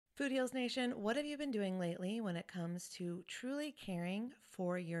Food Heals Nation, what have you been doing lately when it comes to truly caring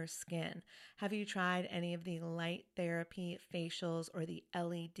for your skin? Have you tried any of the light therapy facials or the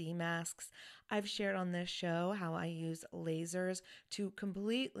LED masks? I've shared on this show how I use lasers to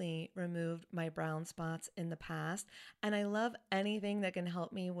completely remove my brown spots in the past, and I love anything that can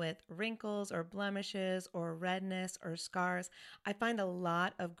help me with wrinkles or blemishes or redness or scars. I find a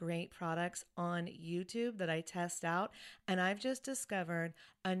lot of great products on YouTube that I test out, and I've just discovered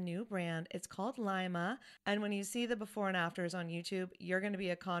a new brand. It's called Lima. And when you see the before and afters on YouTube, you're going to be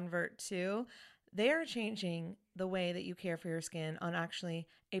a convert too. They are changing the way that you care for your skin on actually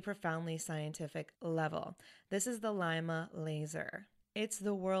a profoundly scientific level. This is the Lima laser. It's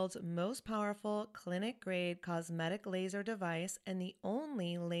the world's most powerful clinic-grade cosmetic laser device and the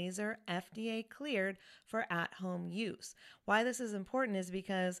only laser FDA cleared for at-home use. Why this is important is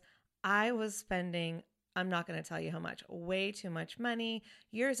because I was spending, I'm not going to tell you how much, way too much money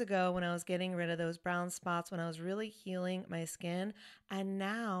years ago when I was getting rid of those brown spots, when I was really healing my skin. And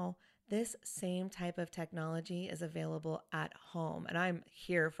now this same type of technology is available at home, and I'm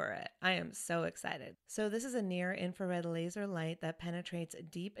here for it. I am so excited. So this is a near-infrared laser light that penetrates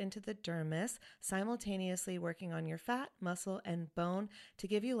deep into the dermis, simultaneously working on your fat, muscle, and bone to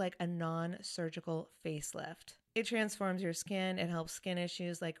give you like a non-surgical facelift. It transforms your skin. It helps skin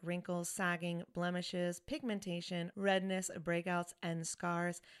issues like wrinkles, sagging, blemishes, pigmentation, redness, breakouts, and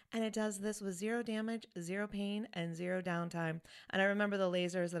scars. And it does this with zero damage, zero pain, and zero downtime. And I remember the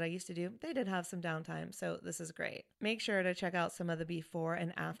lasers that I used to do, they did have some downtime, so this is great. Make sure to check out some of the before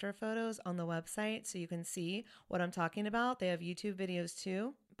and after photos on the website so you can see what I'm talking about. They have YouTube videos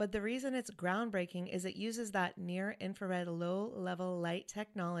too. But the reason it's groundbreaking is it uses that near-infrared low-level light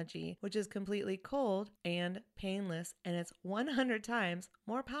technology, which is completely cold and painless, and it's 100 times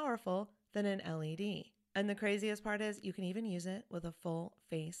more powerful than an LED. And the craziest part is you can even use it with a full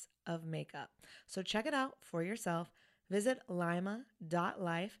face of makeup. So check it out for yourself. Visit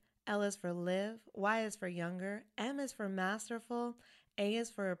lima.life. L is for live, Y is for younger, M is for masterful, A is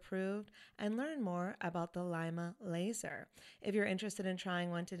for approved, and learn more about the Lima laser. If you're interested in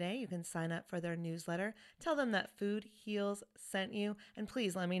trying one today, you can sign up for their newsletter. Tell them that Food Heals sent you, and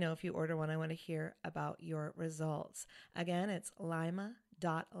please let me know if you order one. I want to hear about your results. Again, it's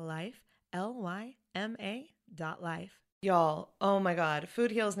lima.life, Lyma.life. Y'all, oh my God,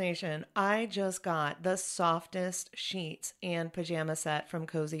 Food Heals Nation, I just got the softest sheets and pajama set from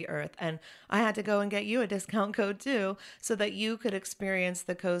Cozy Earth, and I had to go and get you a discount code too so that you could experience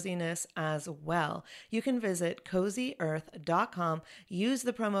the coziness as well. You can visit CozyEarth.com, use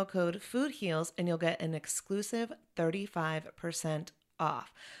the promo code FoodHeals, and you'll get an exclusive 35%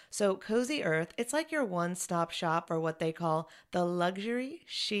 off. So Cozy Earth, it's like your one-stop shop for what they call the luxury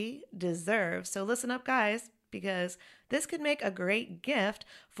she deserves. So listen up, guys, because this could make a great gift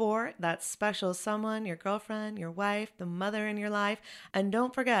for that special someone, your girlfriend, your wife, the mother in your life. And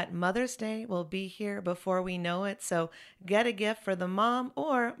don't forget, Mother's Day will be here before we know it. So get a gift for the mom,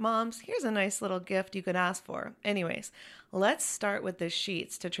 or moms, here's a nice little gift you could ask for. Anyways, let's start with the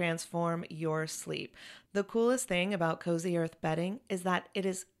sheets to transform your sleep. The coolest thing about Cozy Earth bedding is that it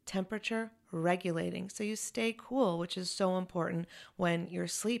is temperature regulating, so you stay cool, which is so important when you're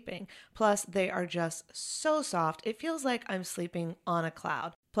sleeping. Plus, they are just so soft. It feels like I'm sleeping on a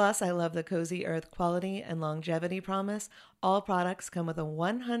cloud. Plus, I love the Cozy Earth quality and longevity promise. All products come with a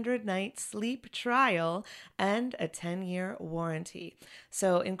 100-night sleep trial and a 10-year warranty.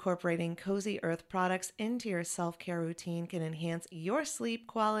 So incorporating Cozy Earth products into your self-care routine can enhance your sleep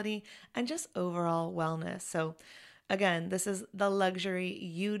quality and just overall wellness. So again, this is the luxury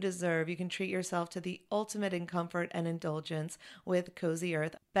you deserve. You can treat yourself to the ultimate in comfort and indulgence with Cozy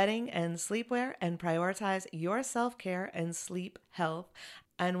Earth bedding and sleepwear, and prioritize your self-care and sleep health.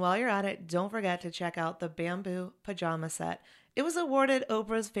 And while you're at it, don't forget to check out the bamboo pajama set. It was awarded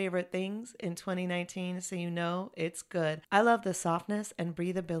Oprah's favorite things in 2019, so you know it's good. I love the softness and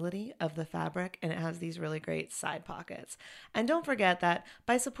breathability of the fabric, and it has these really great side pockets. And don't forget that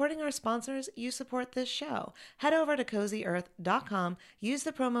by supporting our sponsors, you support this show. Head over to CozyEarth.com, use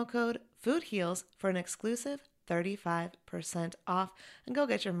the promo code FoodHeals for an exclusive 35% off, and go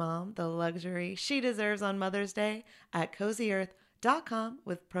get your mom the luxury she deserves on Mother's Day at CozyEarth.com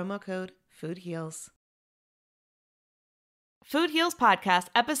with promo code FoodHeals. Food Heals Podcast,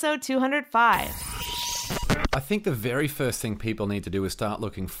 episode 205. I think the very first thing people need to do is start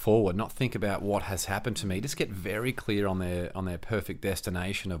looking forward, not think about what has happened to me. Just get very clear on their perfect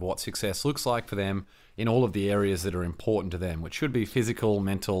destination of what success looks like for them in all of the areas that are important to them, which should be physical,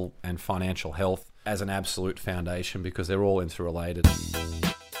 mental, and financial health as an absolute foundation, because they're all interrelated.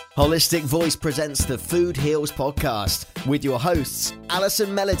 Holistic Voice presents the Food Heals podcast with your hosts,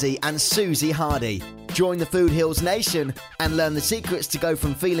 Alison Melody and Susie Hardy. Join the Food Heals Nation and learn the secrets to go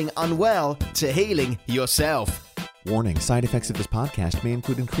from feeling unwell to healing yourself. Warning, side effects of this podcast may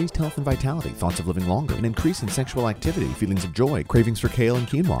include increased health and vitality, thoughts of living longer, an increase in sexual activity, feelings of joy, cravings for kale and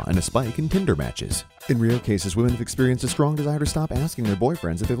quinoa, and a spike in Tinder matches. In rare cases, women have experienced a strong desire to stop asking their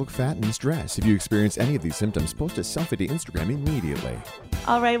boyfriends if they look fat and in stress. If you experience any of these symptoms, post a selfie to Instagram immediately.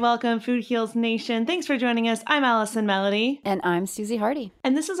 All right, welcome, Food Heals Nation. Thanks for joining us. I'm Alison Melody. And I'm Susie Hardy.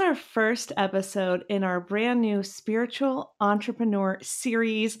 And this is our first episode in our brand new Spiritual Entrepreneur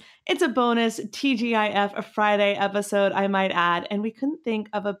series. It's a bonus TGIF, a Friday episode, I might add. And we couldn't think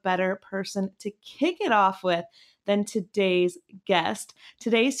of a better person to kick it off with than today's guest.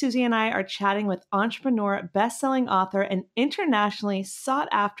 Today, Susie and I are chatting with entrepreneur, best-selling author, and internationally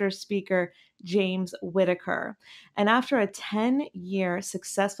sought-after speaker, James Whittaker. And after a 10-year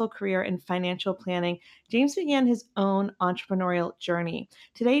successful career in financial planning, James began his own entrepreneurial journey.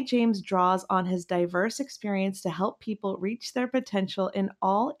 Today, James draws on his diverse experience to help people reach their potential in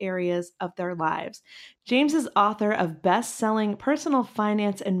all areas of their lives. James is author of best-selling personal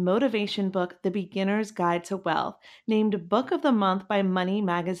finance and motivation book, The Beginner's Guide to Wealth, named Book of the Month by Money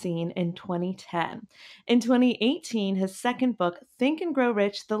Magazine in 2010. In 2018, his second book, Think and Grow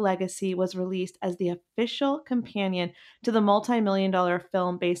Rich: The Legacy, was released as the official companion to the multi-million-dollar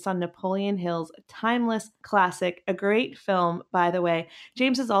film based on Napoleon Hill's timeless classic, a great film, by the way.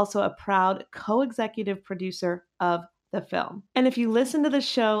 James is also a proud co-executive producer of the film. And if you listened to the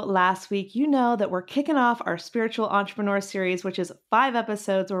show last week, you know that we're kicking off our Spiritual Entrepreneur series, which is 5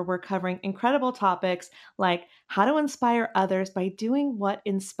 episodes where we're covering incredible topics like how to inspire others by doing what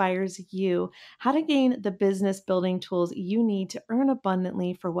inspires you, how to gain the business building tools you need to earn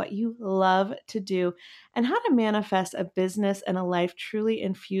abundantly for what you love to do, and how to manifest a business and a life truly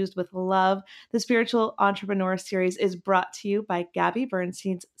infused with love. The Spiritual Entrepreneur series is brought to you by Gabby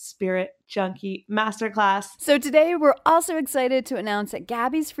Bernstein's Spirit Junkie Masterclass. So today we're also excited to announce that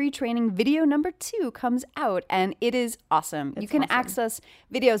Gabby's free training video number 2 comes out, and it is awesome. You can access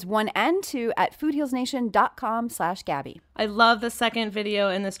videos 1 and 2 at foodhealsnation.com/Gabby. I love the second video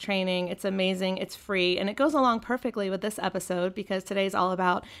in this training. It's amazing. It's free, and it goes along perfectly with this episode because today's all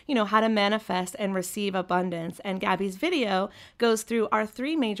about, how to manifest and receive abundance. And Gabby's video goes through our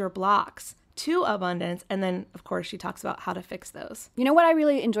 3 major blocks to abundance, and then of course she talks about how to fix those. You know what I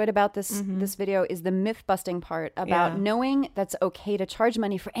really enjoyed about this video is the myth busting part about knowing that's okay to charge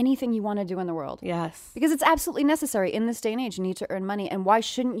money for anything you want to do in the world. Yes. Because it's absolutely necessary in this day and age. You need to earn money, and why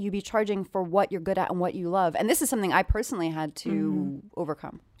shouldn't you be charging for what you're good at and what you love? And this is something I personally had to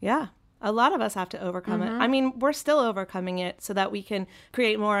overcome. Yeah. A lot of us have to overcome it. I mean, we're still overcoming it so that we can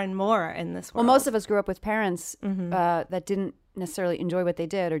create more and more in this world. Well, most of us grew up with parents that didn't necessarily enjoy what they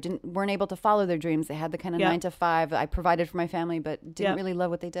did or weren't able to follow their dreams. They had the kind of 9 to 5. I provided for my family, but didn't really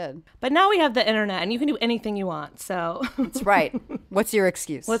love what they did. But now we have the internet, and you can do anything you want. So that's right. What's your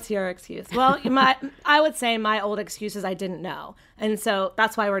excuse? What's your excuse? Well, I would say my old excuse is I didn't know, and so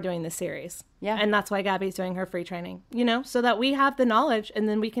that's why we're doing this series. Yeah, and that's why Gabby's doing her free training. So that we have the knowledge, and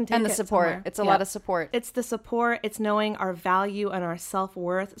then we can take and the support. Somewhere. It's a lot of support. It's the support. It's knowing our value and our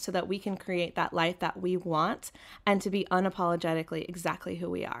self-worth, so that we can create that life that we want, and to be unapologetically exactly who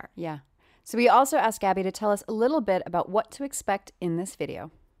we are. Yeah. So we also asked Gabby to tell us a little bit about what to expect in this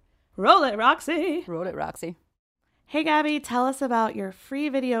video. Roll it, Roxy. Roll it, Roxy. Hey, Gabby, tell us about your free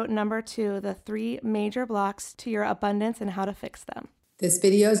video number 2, the 3 major blocks to your abundance and how to fix them. This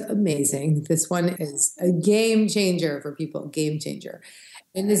video is amazing. This one is a game changer for people, game changer.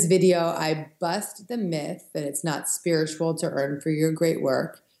 In this video, I bust the myth that it's not spiritual to earn for your great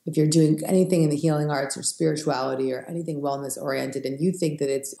work. If you're doing anything in the healing arts or spirituality or anything wellness oriented and you think that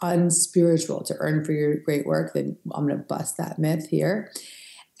it's unspiritual to earn for your great work, then I'm going to bust that myth here.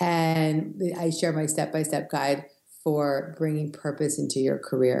 And I share my step-by-step guide for bringing purpose into your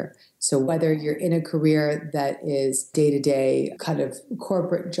career. So whether you're in a career that is day-to-day kind of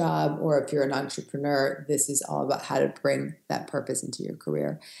corporate job, or if you're an entrepreneur, this is all about how to bring that purpose into your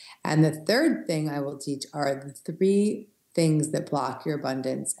career. And the third thing I will teach are the 3 things that block your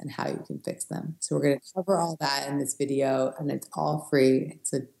abundance and how you can fix them. So we're going to cover all that in this video, and it's all free.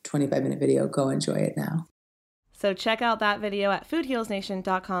 It's a 25-minute video. Go enjoy it now. So check out that video at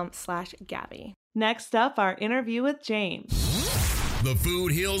foodhealsnation.com/Gabby. Next up, our interview with James. The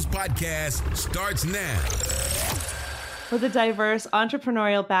Food Heals Podcast starts now. With a diverse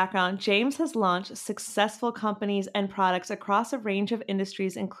entrepreneurial background, James has launched successful companies and products across a range of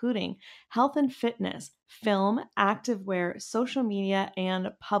industries, including health and fitness, film, activewear, social media, and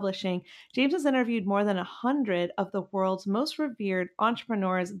publishing. James has interviewed more than 100 of the world's most revered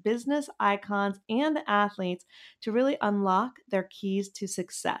entrepreneurs, business icons, and athletes to really unlock their keys to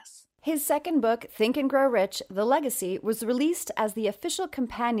success. His second book, Think and Grow Rich, The Legacy, was released as the official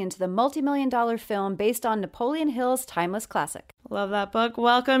companion to the multi-million-dollar film based on Napoleon Hill's timeless classic. Love that book.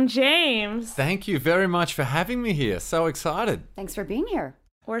 Welcome, James. Thank you very much for having me here. So excited. Thanks for being here.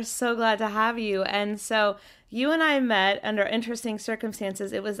 We're so glad to have you. And so you and I met under interesting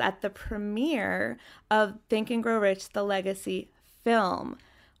circumstances. It was at the premiere of Think and Grow Rich, The Legacy film,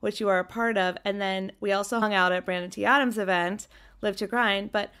 which you are a part of. And then we also hung out at Brandon T. Adams' event, Live to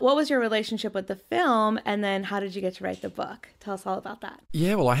Grind. But what was your relationship with the film? And then how did you get to write the book? Tell us all about that.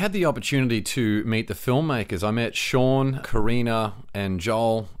 Yeah, well, I had the opportunity to meet the filmmakers. I met Sean, Karina, and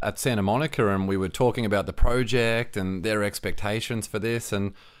Joel at Santa Monica, and we were talking about the project and their expectations for this.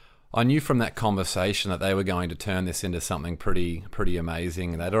 And I knew from that conversation that they were going to turn this into something pretty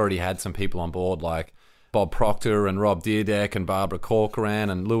amazing. They'd already had some people on board like Bob Proctor and Rob Dyrdek and Barbara Corcoran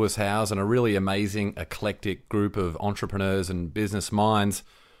and Lewis Howes, and a really amazing, eclectic group of entrepreneurs and business minds.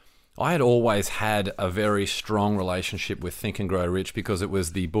 I had always had a very strong relationship with Think and Grow Rich because it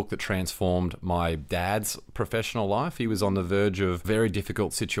was the book that transformed my dad's professional life. He was on the verge of a very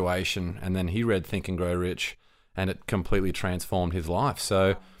difficult situation, and then he read Think and Grow Rich, and it completely transformed his life.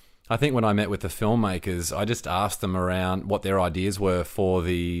 So I think when I met with the filmmakers, I just asked them around what their ideas were for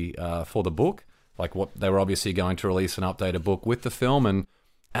the book. Like what they were obviously going to release an updated book with the film. And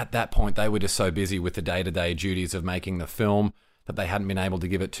at that point, they were just so busy with the day-to-day duties of making the film that they hadn't been able to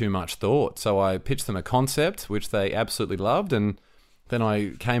give it too much thought. So I pitched them a concept, which they absolutely loved. And then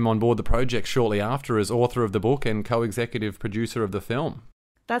I came on board the project shortly after as author of the book and co-executive producer of the film.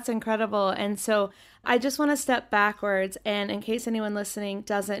 That's incredible. And so I just want to step backwards. And in case anyone listening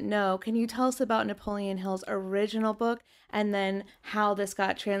doesn't know, can you tell us about Napoleon Hill's original book and then how this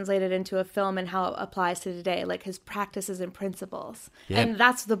got translated into a film and how it applies to today, like his practices and principles? Yeah. And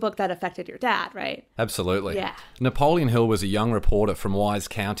that's the book that affected your dad, right? Absolutely. Yeah. Napoleon Hill was a young reporter from Wise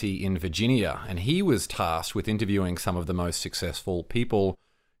County in Virginia, and he was tasked with interviewing some of the most successful people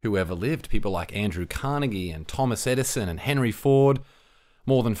who ever lived, people like Andrew Carnegie and Thomas Edison and Henry Ford,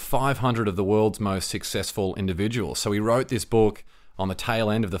 more than 500 of the world's most successful individuals. So he wrote this book on the tail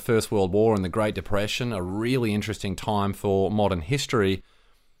end of the First World War and the Great Depression, a really interesting time for modern history,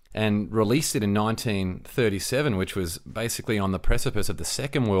 and released it in 1937, which was basically on the precipice of the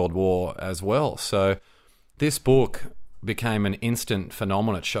Second World War as well. So this book became an instant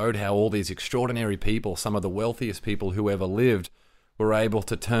phenomenon. It showed how all these extraordinary people, some of the wealthiest people who ever lived, were able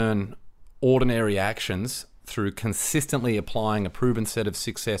to turn ordinary actions through consistently applying a proven set of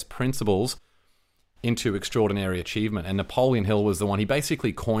success principles into extraordinary achievement. And Napoleon Hill was the one. He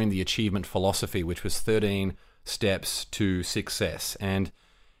basically coined the achievement philosophy, which was 13 steps to success. And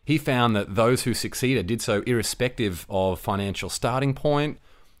he found that those who succeeded did so irrespective of financial starting point,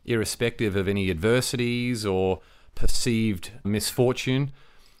 irrespective of any adversities or perceived misfortune.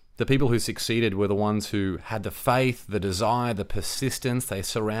 The people who succeeded were the ones who had the faith, the desire, the persistence. They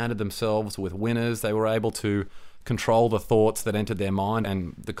surrounded themselves with winners. They were able to control the thoughts that entered their mind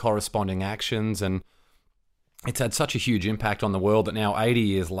and the corresponding actions. And it's had such a huge impact on the world that now, 80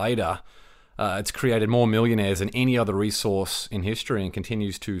 years later, it's created more millionaires than any other resource in history and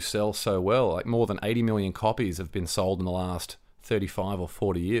continues to sell so well. Like more than 80 million copies have been sold in the last 35 or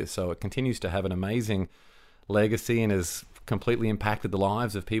 40 years. So it continues to have an amazing legacy and has completely impacted the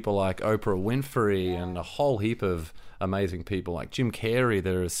lives of people like Oprah Winfrey and a whole heap of amazing people like Jim Carrey.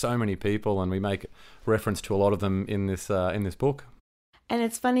 There are so many people, and we make reference to a lot of them in this book. And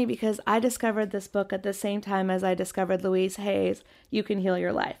it's funny because I discovered this book at the same time as I discovered Louise Hay's You Can Heal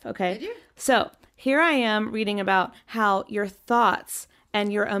Your Life, okay? Did you? So here I am reading about how your thoughts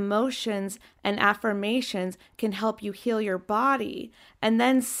and your emotions and affirmations can help you heal your body. And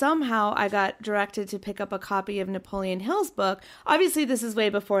then somehow I got directed to pick up a copy of Napoleon Hill's book. Obviously, this is way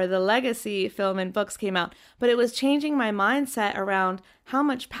before the Legacy film and books came out, but it was changing my mindset around how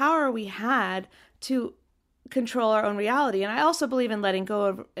much power we had to control our own reality. And I also believe in letting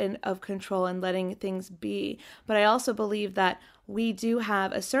go of control and letting things be. But I also believe that we do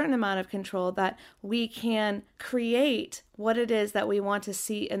have a certain amount of control, that we can create what it is that we want to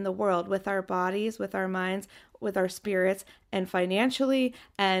see in the world with our bodies, with our minds, with our spirits, and financially.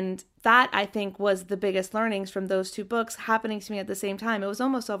 And that, I think, was the biggest learnings from those two books happening to me at the same time. It was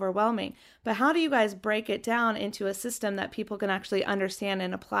almost overwhelming. But how do you guys break it down into a system that people can actually understand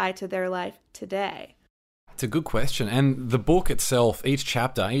and apply to their life today? It's a good question. And the book itself, each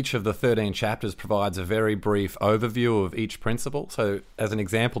of the 13 chapters provides a very brief overview of each principle. So as an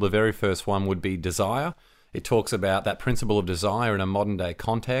example, the very first one would be desire. It talks about that principle of desire in a modern day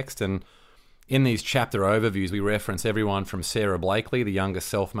context. And in these chapter overviews, we reference everyone from Sarah Blakely, the youngest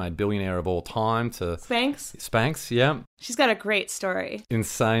self-made billionaire of all time, to Spanx, yeah. She's got a great story.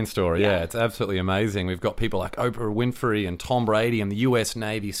 Insane story, yeah. It's absolutely amazing. We've got people like Oprah Winfrey and Tom Brady and the US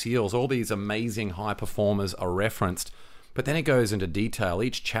Navy SEALs. All these amazing high performers are referenced. But then it goes into detail.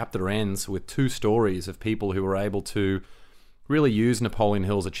 Each chapter ends with 2 stories of people who were able to really use Napoleon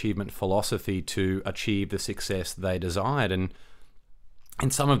Hill's achievement philosophy to achieve the success they desired. And in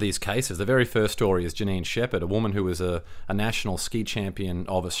some of these cases, the very first story is Janine Shepherd, a woman who was a national ski champion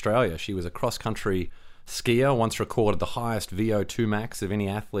of Australia. She was a cross-country skier, once recorded the highest VO2 max of any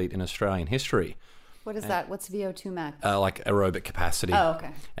athlete in Australian history. What is that? What's VO2 max? Like aerobic capacity. Oh,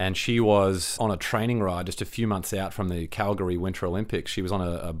 okay. And she was on a training ride just a few months out from the Calgary Winter Olympics. She was on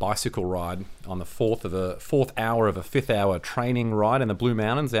a bicycle ride on the fourth hour of a 5th-hour training ride in the Blue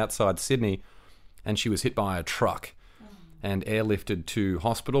Mountains outside Sydney, and she was hit by a truck and airlifted to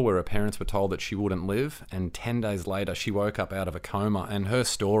hospital where her parents were told that she wouldn't live. And 10 days later, she woke up out of a coma. And her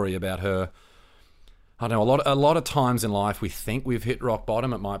story about her, I don't know, a lot of times in life we think we've hit rock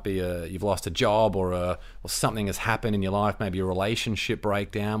bottom. It might be you've lost a job or something has happened in your life, maybe a relationship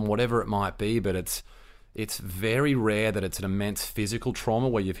breakdown, whatever it might be. But it's very rare that it's an immense physical trauma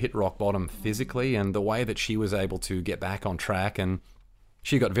where you've hit rock bottom physically. And the way that she was able to get back on track, and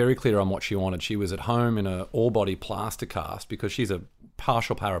she got very clear on what she wanted. She was at home in an all-body plaster cast because she's a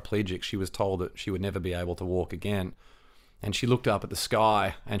partial paraplegic. She was told that she would never be able to walk again. And she looked up at the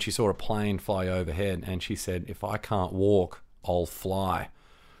sky and she saw a plane fly overhead, and she said, if I can't walk, I'll fly.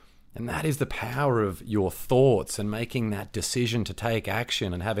 And that is the power of your thoughts and making that decision to take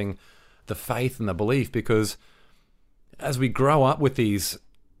action and having the faith and the belief, because as we grow up with these,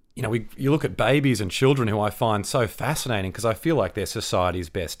 you look at babies and children who I find so fascinating because I feel like they're society's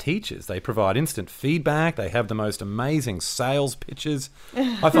best teachers. They provide instant feedback. They have the most amazing sales pitches.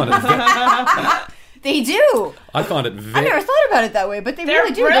 I find it They do. I find it I never thought about it that way, but they're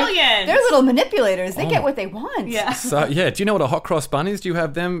really do. Brilliant. They're little manipulators. They get what they want. Yeah. So, do you know what a hot cross bun is? Do you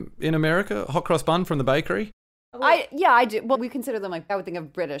have them in America? A hot cross bun from the bakery? I do. Well, we consider them I would think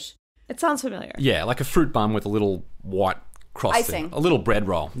of British. It sounds familiar. Yeah, like a fruit bun with a little white cross icing. A little bread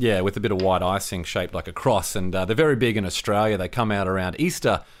roll. Yeah, with a bit of white icing shaped like a cross. And they're very big in Australia. They come out around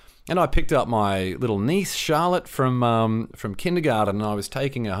Easter. And I picked up my little niece, Charlotte, from kindergarten, and I was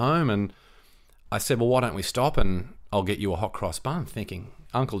taking her home, and I said, well, why don't we stop and I'll get you a hot cross bun, thinking,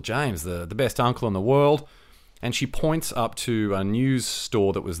 Uncle James, the best uncle in the world. And she points up to a news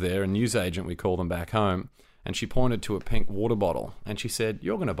store that was there, a newsagent, we call them back home, and she pointed to a pink water bottle. And she said,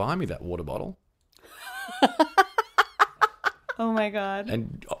 you're going to buy me that water bottle? Oh, my God.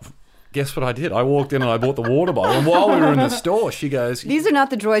 And guess what I did? I walked in and I bought the water bottle. And while we were in the store, she goes, these are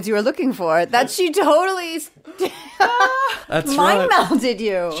not the droids you were looking for. That she totally that's mind-melded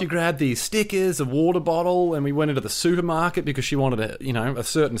you. She grabbed these stickers, a water bottle, and we went into the supermarket because she wanted a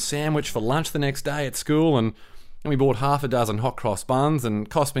certain sandwich for lunch the next day at school. And we bought half a dozen hot cross buns, and it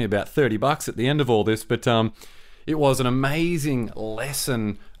cost me about $30 at the end of all this. But it was an amazing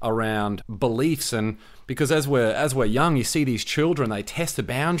lesson around beliefs, and because as we're young, you see these children, they test the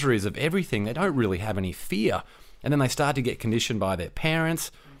boundaries of everything. They don't really have any fear, and then they start to get conditioned by their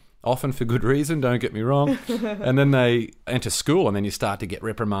parents, often for good reason, don't get me wrong. And then they enter school, and then you start to get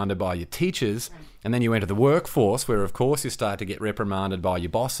reprimanded by your teachers, and then you enter the workforce, where of course you start to get reprimanded by your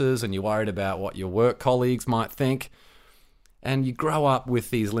bosses, and you're worried about what your work colleagues might think. And you grow up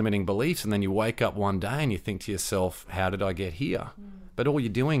with these limiting beliefs, and then you wake up one day and you think to yourself, how did I get here? But all you're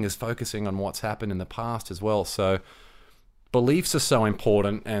doing is focusing on what's happened in the past as well. So beliefs are so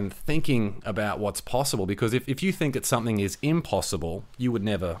important, and thinking about what's possible, because if you think that something is impossible, you would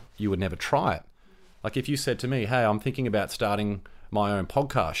never try it. Like if you said to me, hey, I'm thinking about starting my own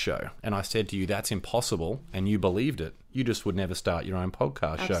podcast show, and I said to you, that's impossible, and you believed it, you just would never start your own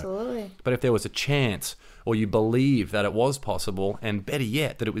podcast show. Absolutely. But if there was a chance, or you believed that it was possible, and better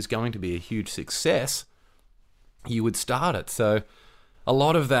yet, that it was going to be a huge success, you would start it. So a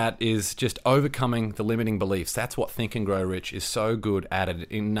lot of that is just overcoming the limiting beliefs. That's what Think and Grow Rich is so good at. It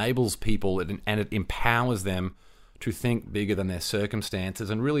enables people and it empowers them to think bigger than their circumstances,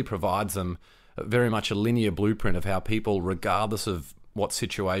 and really provides them very much a linear blueprint of how people, regardless of what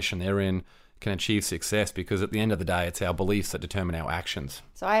situation they're in, can achieve success, because at the end of the day, it's our beliefs that determine our actions.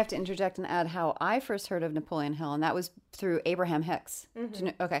 So I have to interject and add how I first heard of Napoleon Hill, and that was through Abraham Hicks. Mm-hmm.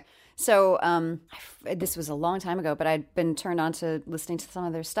 Okay. So this was a long time ago, but I'd been turned on to listening to some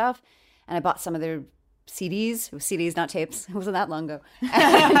of their stuff, and I bought some of their CDs. It was CDs, not tapes. It wasn't that long ago.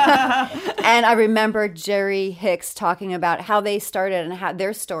 And I remember Jerry Hicks talking about how they started and how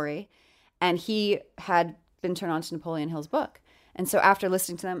their story. And he had been turned on to Napoleon Hill's book. And so after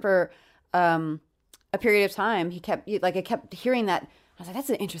listening to them for a period of time, I kept hearing that. I was like, that's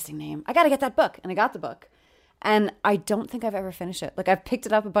an interesting name. I got to get that book. And I got the book. And I don't think I've ever finished it. Like, I've picked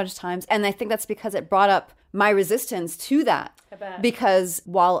it up a bunch of times. And I think that's because it brought up my resistance to that. I bet. Because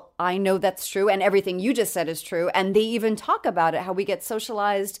while I know that's true and everything you just said is true, and they even talk about it, how we get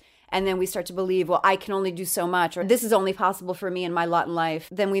socialized and then we start to believe, well, I can only do so much, or this is only possible for me and my lot in life,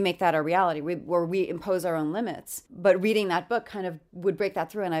 then we make that our reality, where we impose our own limits. But reading that book kind of would break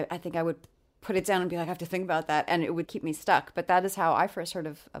that through, and I think I would put it down and be like, I have to think about that, and it would keep me stuck. But that is how I first heard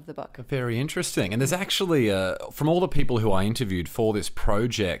of the book. Very interesting. And there's actually, from all the people who I interviewed for this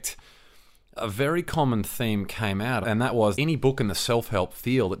project, a very common theme came out, and that was any book in the self-help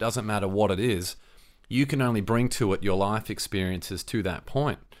field, it doesn't matter what it is, you can only bring to it your life experiences to that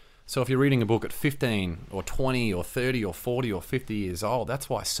point. So if you're reading a book at 15 or 20 or 30 or 40 or 50 years old, that's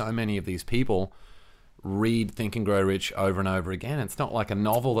why so many of these people read Think and Grow Rich over and over again. It's not like a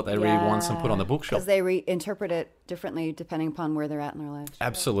novel that they read once and put on the bookshelf. Because they reinterpret it differently depending upon where they're at in their lives.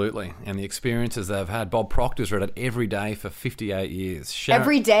 Absolutely. And the experiences they've had. Bob Proctor's read it every day for 58 years.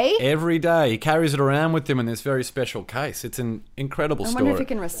 Every day? Every day. He carries it around with him in this very special case. It's an incredible story. I wonder if he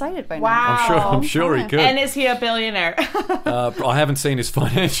can recite it by now. Wow. I'm sure he could. And is he a billionaire? I haven't seen his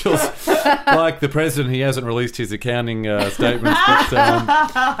financials. Like the president, he hasn't released his accounting statements.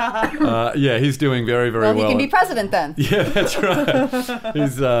 But yeah, he's doing very, very well. Well, he can be president then. Yeah, that's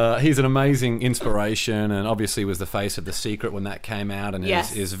right. He's an amazing inspiration, and obviously was the face of The Secret when that came out, and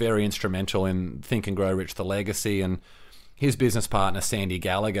is very instrumental in Think and Grow Rich, The Legacy. And his business partner, Sandy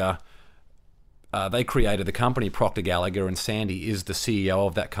Gallagher, they created the company Proctor Gallagher, and Sandy is the CEO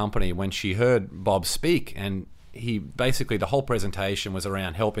of that company. When she heard Bob speak, and he basically, the whole presentation was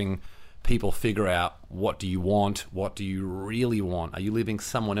around helping people figure out, what do you want? What do you really want? Are you living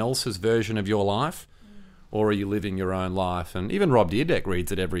someone else's version of your life? Or are you living your own life? And even Rob Dyrdek reads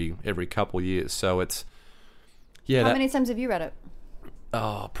it every couple of years. So it's, yeah. How many times have you read it?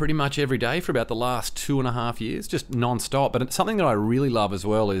 Oh, pretty much every day for about the last 2.5 years, just non-stop. But it's something that I really love as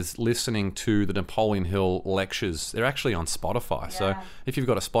well is listening to the Napoleon Hill lectures. They're actually on Spotify. Yeah. So if you've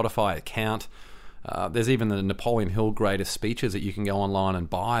got a Spotify account, there's even the Napoleon Hill greatest speeches that you can go online and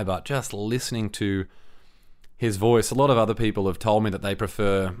buy. But just listening to his voice. A lot of other people have told me that they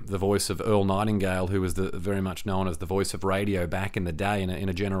prefer the voice of Earl Nightingale, who was very much known as the voice of radio back in the day, in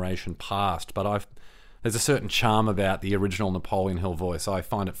a generation past. But there's a certain charm about the original Napoleon Hill voice. I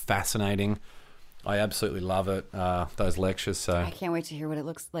find it fascinating. I absolutely love it. Those lectures. So I can't wait to hear what it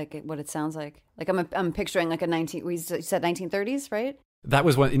looks like, what it sounds like. Like I'm picturing like we said 1930s, right? That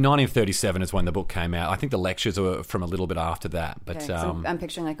was in 1937 is when the book came out. I think the lectures were from a little bit after that. But okay, I'm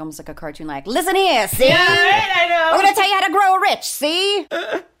picturing like almost like a cartoon, like, listen here, see? Yeah, right, I know. I'm going to tell you how to grow rich, see?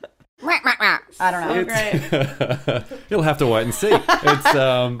 I don't know. Great. You'll have to wait and see. It's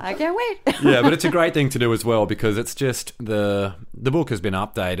I can't wait. Yeah, but it's a great thing to do as well, because it's just the book has been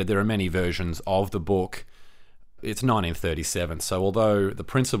updated. There are many versions of the book. It's 1937, so although the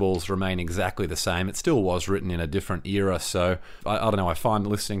principles remain exactly the same, it still was written in a different era. So I don't know, I find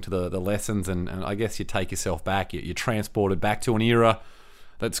listening to the lessons, and I guess you take yourself back, you're transported back to an era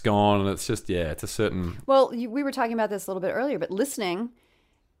that's gone, and it's just, it's a certain... Well, we were talking about this a little bit earlier, but listening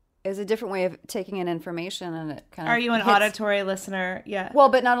is a different way of taking in information, and it kind of... Are you an auditory listener? Yeah. Well,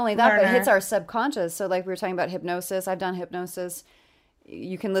 but not only that, but it hits our subconscious. So like we were talking about hypnosis, I've done hypnosis.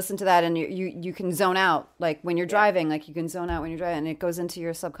 You can listen to that and you can zone out, like when you're driving, like you can zone out when you're driving, and it goes into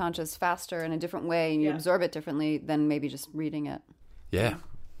your subconscious faster in a different way, and you absorb it differently than maybe just reading it. Yeah,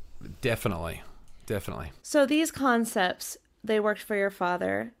 definitely. So these concepts, they worked for your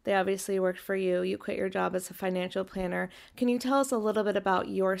father. They obviously worked for you. You quit your job as a financial planner. Can you tell us a little bit about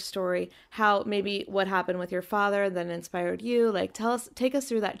your story? How maybe what happened with your father then inspired you? Like take us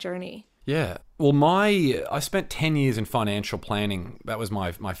through that journey. Yeah. Well, I spent 10 years in financial planning. That was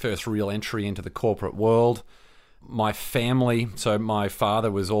my first real entry into the corporate world. My family, so my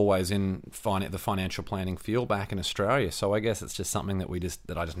father was always in the financial planning field back in Australia. So I guess it's just something that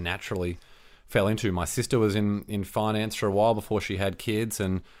I just naturally fell into. My sister was in finance for a while before she had kids,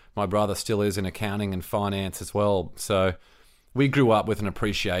 and my brother still is in accounting and finance as well. So we grew up with an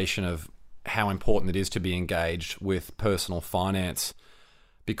appreciation of how important it is to be engaged with personal finance.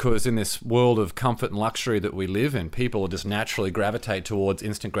 Because in this world of comfort and luxury that we live in, people will just naturally gravitate towards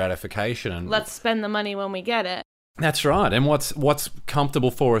instant gratification. And let's spend the money when we get it. That's right. And what's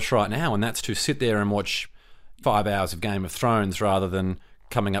comfortable for us right now, and that's to sit there and watch 5 hours of Game of Thrones rather than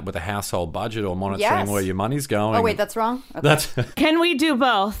coming up with a household budget or monitoring Yes. where your money's going. Oh, wait, that's wrong? Okay. That's Can we do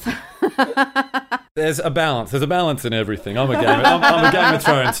both? there's a balance. There's a balance in everything. I'm a Game of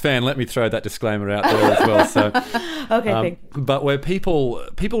Thrones fan. Let me throw that disclaimer out there as well. So, Okay, but where people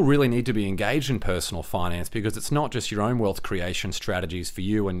really need to be engaged in personal finance, because it's not just your own wealth creation strategies for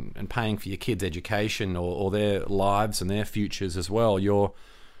you and paying for your kids' education or their lives and their futures as well. You're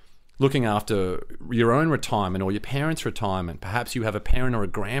looking after your own retirement or your parents' retirement. Perhaps you have a parent or a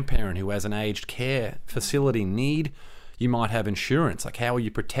grandparent who has an aged care facility need. You might have insurance. Like, how are you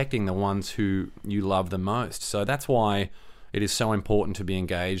protecting the ones who you love the most? So that's why it is so important to be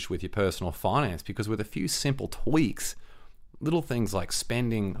engaged with your personal finance, because with a few simple tweaks, little things like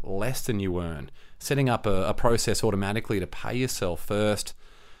spending less than you earn, setting up a process automatically to pay yourself first,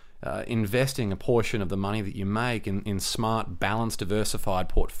 investing a portion of the money that you make in smart, balanced, diversified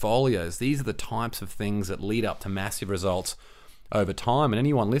portfolios. These are the types of things that lead up to massive results over time. And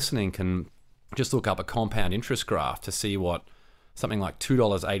anyone listening can just look up a compound interest graph to see what something like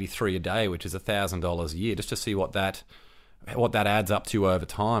 $2.83 a day, which is $1,000 a year, just to see what that adds up to over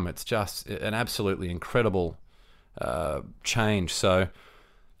time. It's just an absolutely incredible change. So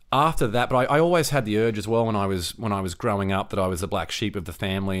after that, but I always had the urge as well when I was growing up that I was the black sheep of the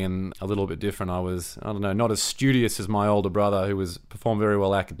family and a little bit different. I was, I don't know, not as studious as my older brother, who performed very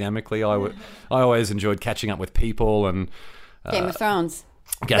well academically. I always enjoyed catching up with people and Game of Thrones.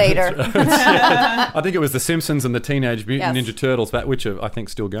 Game Later. of Thrones, yeah. I think it was The Simpsons and the Teenage Mutant Yes. Ninja Turtles, which are I think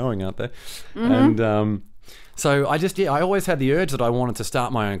still going, aren't they? And so I always had the urge that I wanted to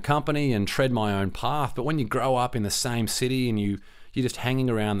start my own company and tread my own path. But when you grow up in the same city and you're just hanging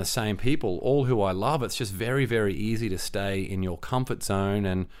around the same people, all who I love, it's just very, very easy to stay in your comfort zone.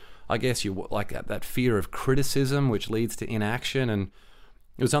 And I guess you like that fear of criticism, which leads to inaction. And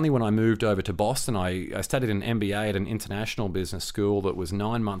it was only when I moved over to Boston, I studied an MBA at an international business school that was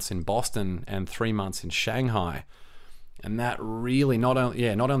 9 months in Boston and 3 months in Shanghai. And that really not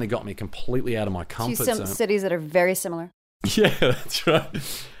only got me completely out of my comfort zone. Cities that are very similar. Yeah, that's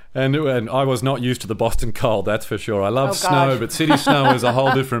right. And I was not used to the Boston cold, that's for sure. I love snow, but city snow is a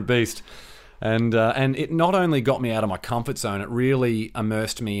whole different beast. And it not only got me out of my comfort zone, it really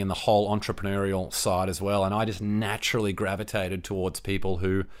immersed me in the whole entrepreneurial side as well. And I just naturally gravitated towards people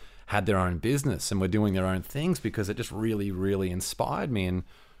who had their own business and were doing their own things, because it just really, really inspired me. And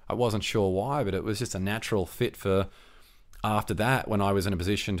I wasn't sure why, but it was just a natural fit for after that, when I was in a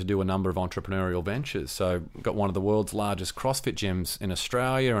position to do a number of entrepreneurial ventures. So got one of the world's largest CrossFit gyms in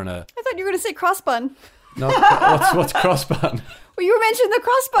Australia and I thought you were going to say cross bun. No, what's cross bun? Well, you were mentioning the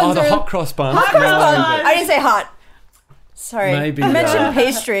cross buns. Oh, the hot cross buns. Hot cross buns. I didn't say hot. Sorry. Maybe, I mentioned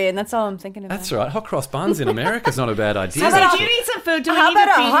pastry, and that's all I'm thinking about. That's right. Hot cross buns in America is not a bad idea. So do you need some food? Do we How need to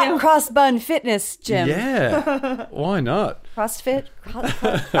about a feed hot you? cross bun fitness gym? Yeah. Why not? CrossFit?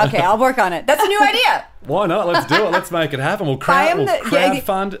 Okay, I'll work on it. That's a new idea. Why not? Let's do it. Let's make it happen. We'll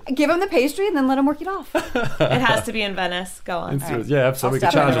crowdfund. Give them the pastry and then let them work it off. It has to be in Venice. Go on. Yeah, absolutely. We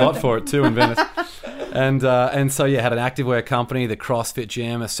could charge a lot for it too in Venice. And so, yeah, had an activewear company, the CrossFit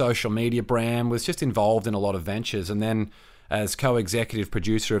gym, a social media brand, was just involved in a lot of ventures. And then as co-executive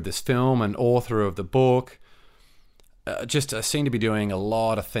producer of this film and author of the book, just seemed to be doing a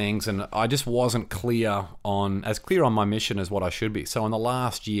lot of things, and I just wasn't clear on my mission as what I should be. So in the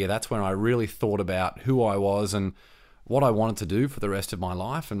last year, that's when I really thought about who I was and what I wanted to do for the rest of my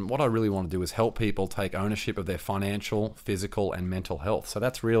life. And what I really want to do is help people take ownership of their financial, physical, and mental health. So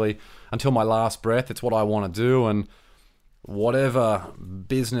that's really, until my last breath, it's what I want to do. And whatever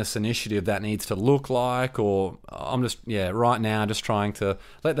business initiative that needs to look like, or I'm just, right now just trying to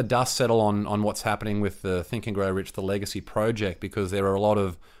let the dust settle on what's happening with the Think and Grow Rich, the Legacy Project, because there are a lot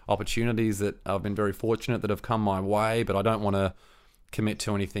of opportunities that I've been very fortunate that have come my way, but I don't want to commit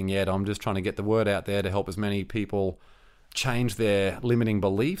to anything yet. I'm just trying to get the word out there to help as many people change their limiting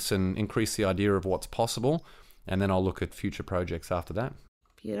beliefs and increase the idea of what's possible. And then I'll look at future projects after that.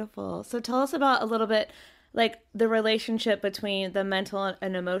 Beautiful. So tell us about a little bit like the relationship between the mental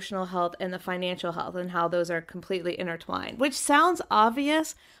and emotional health and the financial health, and how those are completely intertwined, which sounds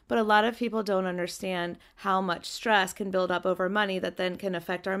obvious, but a lot of people don't understand how much stress can build up over money that then can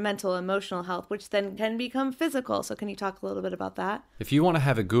affect our mental, emotional health, which then can become physical. So can you talk a little bit about that? If you want to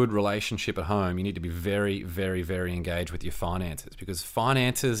have a good relationship at home, you need to be very, very, very engaged with your finances, because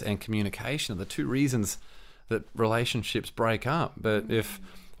finances and communication are the two reasons that relationships break up. But if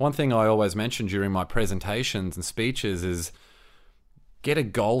one thing I always mention during my presentations and speeches is get a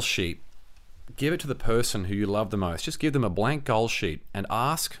goal sheet. Give it to the person who you love the most. Just give them a blank goal sheet and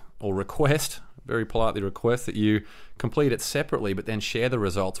ask or request, very politely request that you complete it separately, but then share the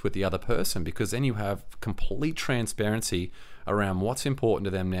results with the other person, because then you have complete transparency around what's important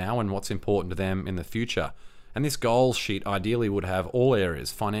to them now and what's important to them in the future. And this goals sheet ideally would have all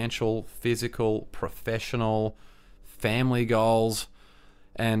areas: financial, physical, professional, family goals.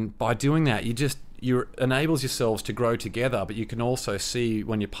 And by doing that, you enables yourselves to grow together, but you can also see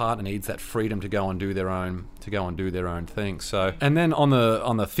when your partner needs that freedom to go and do their own thing. So, and then on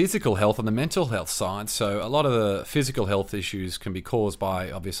the physical health and the mental health side, so a lot of the physical health issues can be caused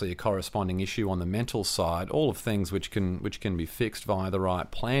by obviously a corresponding issue on the mental side, all of things which can be fixed via the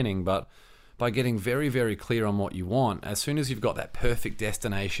right planning. But by getting very, very clear on what you want, as soon as you've got that perfect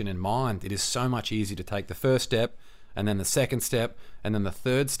destination in mind, it is so much easier to take the first step, and then the second step, and then the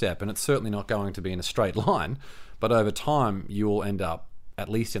third step. And it's certainly not going to be in a straight line, but over time you will end up at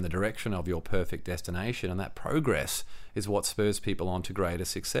least in the direction of your perfect destination, and that progress is what spurs people on to greater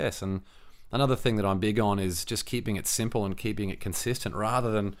success. And another thing that I'm big on is just keeping it simple and keeping it consistent,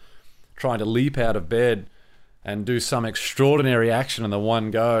 rather than trying to leap out of bed and do some extraordinary action in the one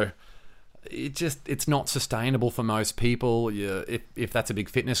go. It's not sustainable for most people. If that's a big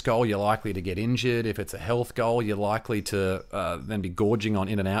fitness goal, you're likely to get injured. If it's a health goal, you're likely to then be gorging on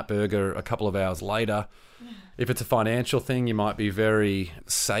In-N-Out Burger a couple of hours later. If it's a financial thing, you might be very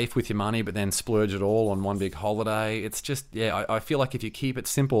safe with your money, but then splurge it all on one big holiday. It's just, I feel like if you keep it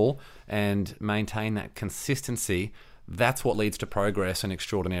simple and maintain that consistency, that's what leads to progress and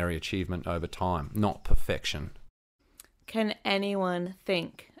extraordinary achievement over time, not perfection. Can anyone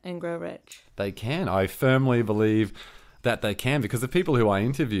think and grow rich? They can. I firmly believe that they can, because the people who I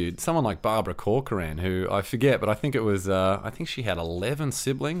interviewed, someone like Barbara Corcoran, who I forget, but I think it was, I think she had 11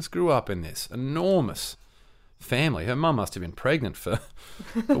 siblings, grew up in this enormous family. Her mum must have been pregnant for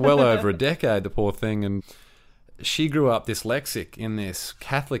well over a decade, the poor thing, and she grew up dyslexic in this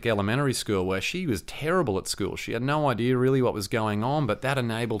Catholic elementary school where she was terrible at school. She had no idea really what was going on, but that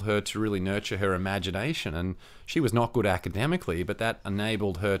enabled her to really nurture her imagination. And she was not good academically, but that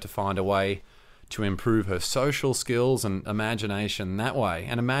enabled her to find a way to improve her social skills and imagination that way.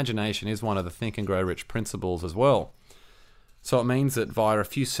 And imagination is one of the Think and Grow Rich principles as well. So it means that via a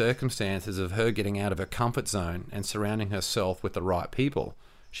few circumstances of her getting out of her comfort zone and surrounding herself with the right people,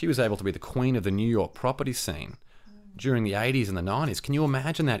 she was able to be the queen of the New York property scene during the 80s and the 90s. Can you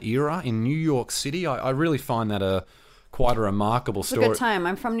imagine that era in New York City? I really find that quite a remarkable story. It's a good time.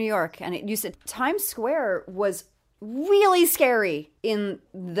 I'm from New York, and Times Square was really scary in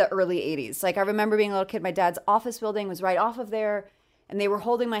the early 80s. Like, I remember being a little kid, my dad's office building was right off of there, and they were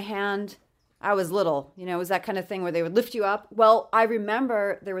holding my hand. I was little, it was that kind of thing where they would lift you up. Well, I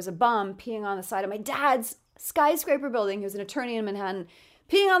remember there was a bum peeing on the side of my dad's skyscraper building. He was an attorney in Manhattan,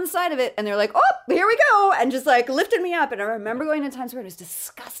 peeing on the side of it, and they're like, oh, here we go, and just like lifted me up. And I remember going to Times Square. It was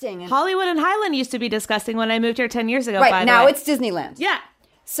disgusting. And Hollywood and Highland used to be disgusting when I moved here 10 years ago. Right, by now the way. It's Disneyland. Yeah.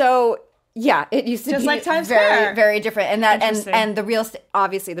 So yeah, it used to just be like Times very, Square. very different. And that and the real estate,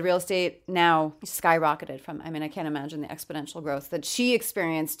 obviously the real estate now skyrocketed from. I mean, I can't imagine the exponential growth that she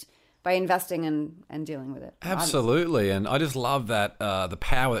experienced by investing and dealing with it. Absolutely. And I just love that the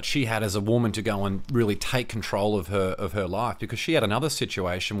power that she had as a woman to go and really take control of her life, because she had another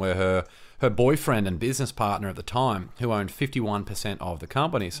situation where her boyfriend and business partner at the time, who owned 51% of the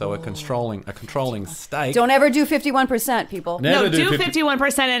company, so a controlling stake. Don't ever do 51%, people. Never do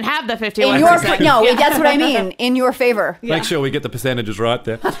 51% and have the 51%. That's what I mean. In your favor. Make sure we get the percentages right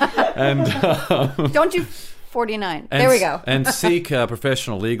there. And don't do 49. There we go. And seek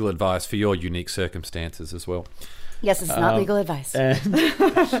professional legal advice for your unique circumstances as well. Yes, it's not legal advice.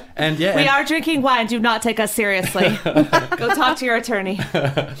 And yeah, we are drinking wine. Do not take us seriously. Go talk to your attorney.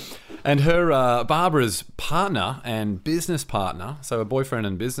 And her, Barbara's partner and business partner, so a boyfriend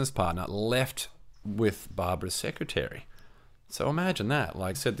and business partner, left with Barbara's secretary. So imagine that.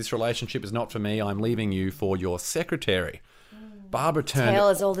 Like, said, this relationship is not for me. I'm leaving you for your secretary. Barbara turned... Tale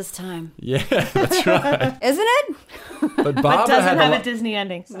as old as time. Yeah, that's right. Isn't it? But Barbara but doesn't have a Disney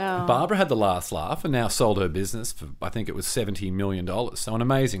ending. So. No. Barbara had the last laugh and now sold her business for, I think it was $70 million. So an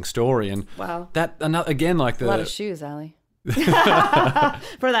amazing story. And wow. That, again, like the... A lot of shoes, Allie.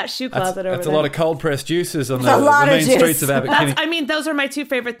 For that shoe closet over there. That's a lot of cold-pressed juices on the main streets of Abercrombie. I mean, those are my two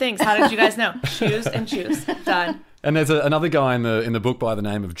favorite things. How did you guys know? Shoes and shoes. Done. And there's another guy in the book by the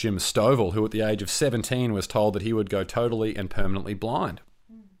name of Jim Stovall, who at the age of 17 was told that he would go totally and permanently blind.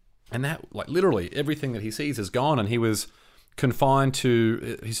 And that, like, literally everything that he sees is gone, and he was confined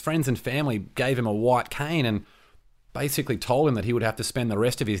to... His friends and family gave him a white cane and basically told him that he would have to spend the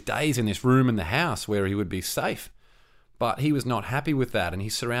rest of his days in this room in the house where he would be safe. But he was not happy with that, and he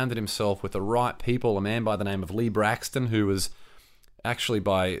surrounded himself with the right people, a man by the name of Lee Braxton, who was actually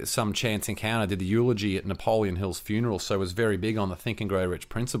by some chance encounter did the eulogy at Napoleon Hill's funeral, so was very big on the Think and Grow Rich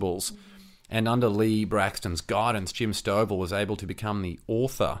principles. And under Lee Braxton's guidance, Jim Stovall was able to become the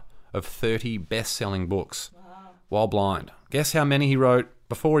author of 30 best-selling books while blind. Guess how many he wrote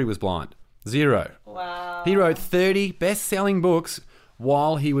before he was blind? 0. Wow. He wrote 30 best-selling books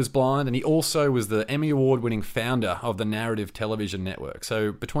while he was blind, and he also was the Emmy Award-winning founder of the Narrative Television Network.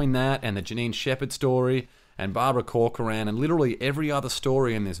 So between that and the Janine Shepherd story and Barbara Corcoran and literally every other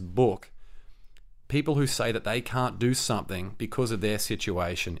story in this book, people who say that they can't do something because of their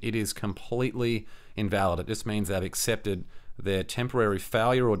situation, it is completely invalid. It just means they've accepted their temporary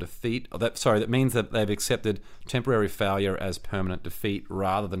failure or defeat. That means that they've accepted temporary failure as permanent defeat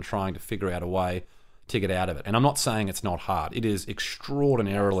rather than trying to figure out a way to get out of it. And I'm not saying it's not hard. It is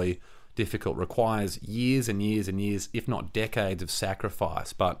extraordinarily difficult, requires years and years and years, if not decades of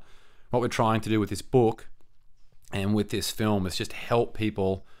sacrifice. But what we're trying to do with this book and with this film is just help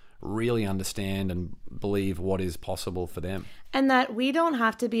people really understand and believe what is possible for them. And that we don't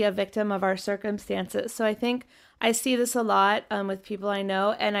have to be a victim of our circumstances. So I think I see this a lot with people I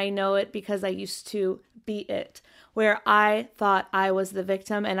know, and I know it because I used to be it, where I thought I was the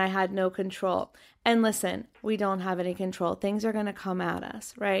victim and I had no control. And listen, we don't have any control. Things are going to come at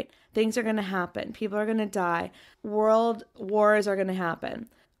us, right? Things are going to happen. People are going to die. World wars are going to happen.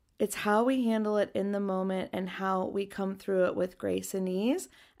 It's how we handle it in the moment and how we come through it with grace and ease,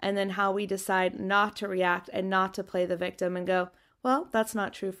 and then how we decide not to react and not to play the victim and go, well, that's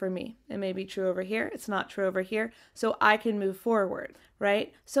not true for me. It may be true over here. It's not true over here. So I can move forward,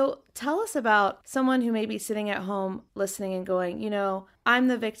 right? So tell us about someone who may be sitting at home listening and going, you know, I'm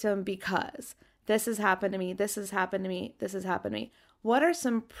the victim because this has happened to me. This has happened to me. This has happened to me. What are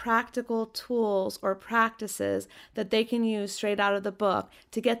some practical tools or practices that they can use straight out of the book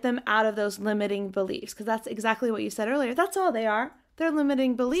to get them out of those limiting beliefs? Because that's exactly what you said earlier. That's all they are. They're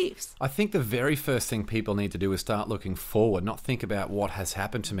limiting beliefs. I think the very first thing people need to do is start looking forward, not think about what has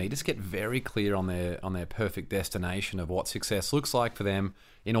happened to me. Just get very clear on their perfect destination of what success looks like for them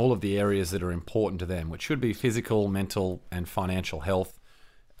in all of the areas that are important to them, which should be physical, mental, and financial health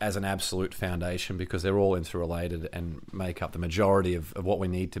as an absolute foundation, because they're all interrelated and make up the majority of what we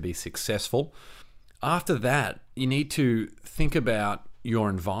need to be successful. After that, you need to think about your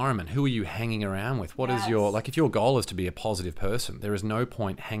environment. Who are you hanging around with? What is your, like, if your goal is to be a positive person, there is no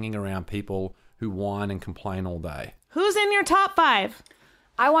point hanging around people who whine and complain all day. Who's in your top 5?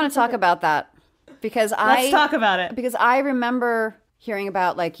 I want to talk about that because Let's talk about it. Because I remember hearing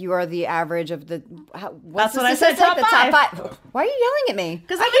about, like, you are the average of the... That's what I said, top five. Why are you yelling at me?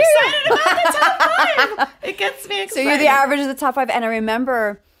 Because I'm excited about the top 5. It gets me excited. So you're the average of the top 5. And I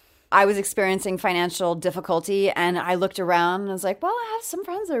remember I was experiencing financial difficulty and I looked around and I was like, well, I have some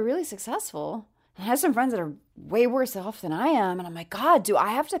friends that are really successful. And I have some friends that are way worse off than I am. And I'm like, God, do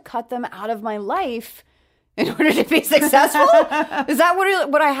I have to cut them out of my life in order to be successful? Is that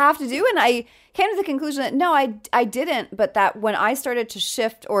what I have to do? And I came to the conclusion that no, I didn't. But that when I started to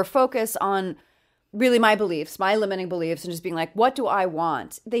shift or focus on really my beliefs, my limiting beliefs, and just being like, what do I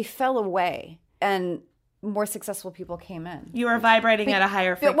want? They fell away and more successful people came in. You were vibrating at a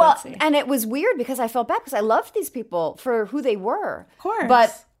higher frequency. Well, and it was weird because I felt bad because I loved these people for who they were. Of course.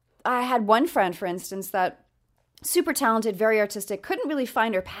 But I had one friend, for instance, that super talented, very artistic, couldn't really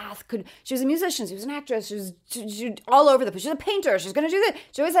find her path. She was a musician, she was an actress, she was all over the place. She's a painter, she's going to do this.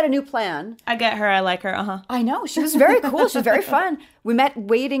 She always had a new plan. I get her, I like her, I know, she was very cool, she was very fun. We met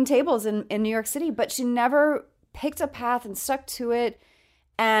waiting tables in New York City, but she never picked a path and stuck to it.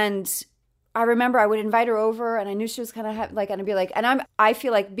 And I remember I would invite her over and I knew she was kind of like, and I'd be like, and I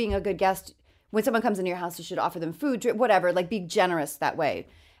feel like being a good guest, when someone comes into your house, you should offer them food, whatever, like be generous that way.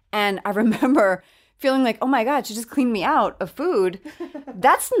 And I remember feeling like, oh my God, she just cleaned me out of food.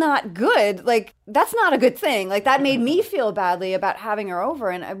 That's not good. Like, that's not a good thing. Like, that made me feel badly about having her over.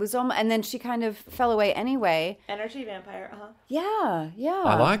 And it was almost, and then she kind of fell away anyway. Energy vampire, Yeah.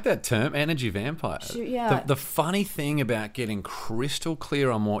 I like that term, energy vampire. Yeah. The funny thing about getting crystal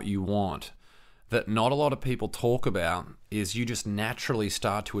clear on what you want that not a lot of people talk about is you just naturally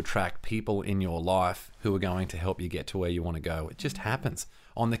start to attract people in your life who are going to help you get to where you want to go. It just happens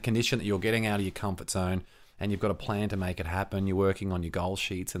on the condition that you're getting out of your comfort zone and you've got a plan to make it happen. You're working on your goal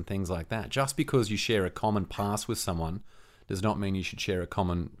sheets and things like that. Just because you share a common past with someone does not mean you should share a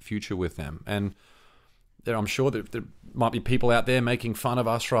common future with them. And I'm sure that there might be people out there making fun of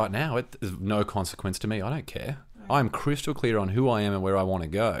us right now. It is no consequence to me. I don't care. I'm crystal clear on who I am and where I want to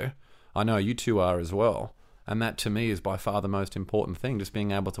go. I know you two are as well. And that to me is by far the most important thing, just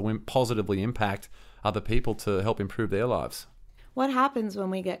being able to positively impact other people to help improve their lives. What happens when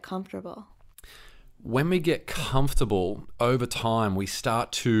we get comfortable? when we get comfortable over time, we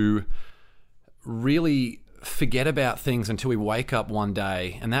start to really forget about things until we wake up one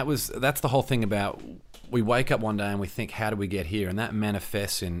day. And that's the whole thing about, we wake up one day and we think, how do we get here? And that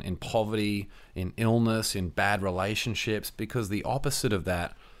manifests in poverty, in illness, in bad relationships, because the opposite of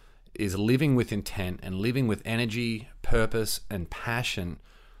that is living with intent and living with energy, purpose, and passion.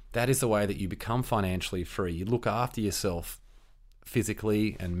 That is the way that you become financially free. You look after yourself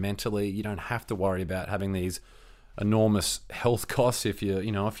physically and mentally. You don't have to worry about having these enormous health costs if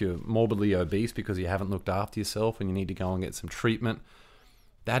you're morbidly obese because you haven't looked after yourself and you need to go and get some treatment.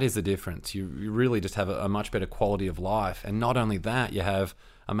 That is the difference. You really just have a much better quality of life. And not only that, you have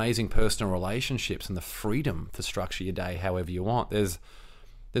amazing personal relationships and the freedom to structure your day however you want. There's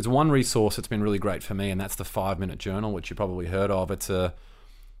one resource that's been really great for me, and that's the 5-Minute Journal, which you probably heard of. It's a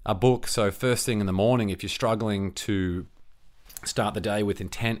book. So first thing in the morning, if you're struggling to start the day with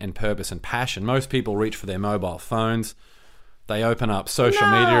intent and purpose and passion, most people reach for their mobile phones. They open up social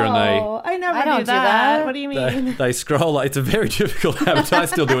media and I don't do that. What do you mean? They scroll. It's a very difficult habit. I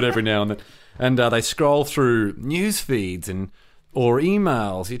still do it every now and then. And they scroll through news feeds or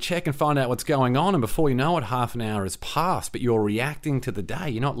emails. You check and find out what's going on, and before you know it, half an hour has passed, but you're reacting to the day.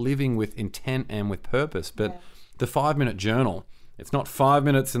 You're not living with intent and with purpose. But the 5-Minute Journal, it's not 5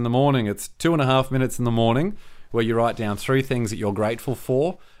 minutes in the morning. It's 2.5 minutes in the morning where you write down 3 things that you're grateful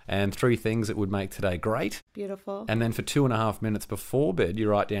for and 3 things that would make today great. Beautiful. And then for 2.5 minutes before bed, you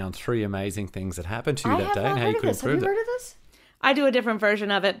write down 3 amazing things that happened to you that day and how you could improve Have you it. heard of this? I do a different version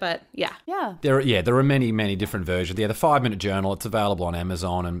of it, but yeah. Yeah. There are many, many different versions. Yeah, the 5-Minute Journal, it's available on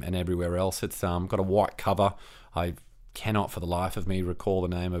Amazon and everywhere else. It's got a white cover. I cannot for the life of me recall the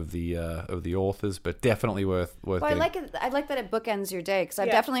name of the authors, but definitely worth getting. I like it. I like that it bookends your day, because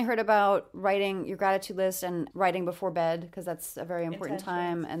I've definitely heard about writing your gratitude list and writing before bed, because that's a very important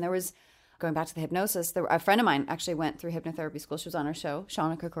time. And there was, going back to the hypnosis, a friend of mine actually went through hypnotherapy school. She was on our show,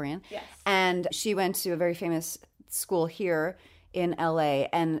 Shauna Kokorian. Yes. And she went to a very famous school here in LA,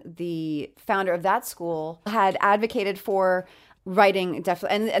 and the founder of that school had advocated for writing,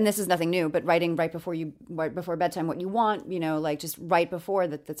 definitely, and this is nothing new, but writing right before bedtime what you want, like just right before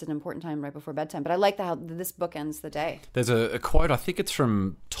that's an important time, right before bedtime. But I like how this book ends the day. There's a quote, I think it's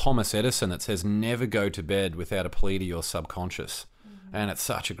from Thomas Edison, that says, "Never go to bed without a plea to your subconscious." And it's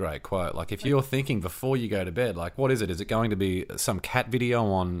such a great quote. Like, if you're thinking before you go to bed, like, what is it? Is it going to be some cat video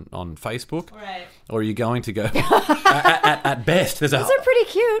on Facebook? Right. Or are you going to go, at best, Those are pretty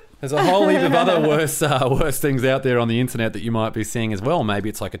cute. There's a whole heap of other worse things out there on the internet that you might be seeing as well. Maybe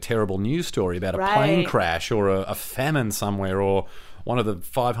it's like a terrible news story about a plane crash or a famine somewhere, or one of the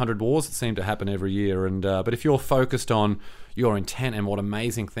 500 wars that seem to happen every year. And but if you're focused on your intent and what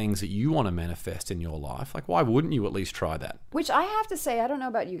amazing things that you want to manifest in your life, like, why wouldn't you at least try that? Which I have to say, I don't know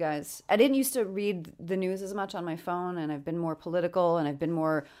about you guys. I didn't used to read the news as much on my phone, and I've been more political, and I've been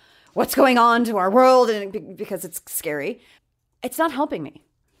more what's going on to our world, and because it's scary. It's not helping me.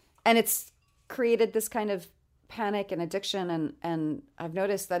 And it's created this kind of panic and addiction, and I've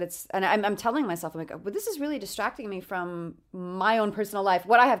noticed that I'm telling myself, I'm like, well, this is really distracting me from my own personal life,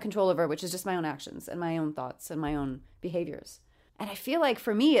 what I have control over, which is just my own actions and my own thoughts and my own behaviors. And I feel like,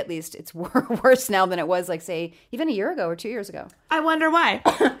 for me at least, it's worse now than it was, like, say, even a year ago or 2 years ago. I wonder why.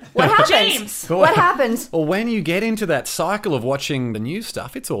 What happens? James. What happens? Well, when you get into that cycle of watching the news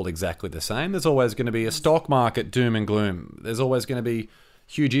stuff, it's all exactly the same. There's always going to be a stock market doom and gloom. There's always going to be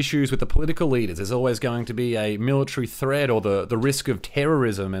huge issues with the political leaders. There's always going to be a military threat, or the risk of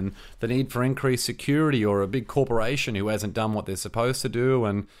terrorism and the need for increased security, or a big corporation who hasn't done what they're supposed to do.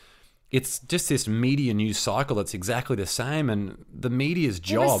 And it's just this media news cycle that's exactly the same. And the media's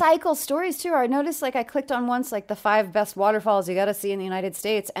job... They recycle stories too. I noticed, like, I clicked on once, like, the 5 best waterfalls you got to see in the United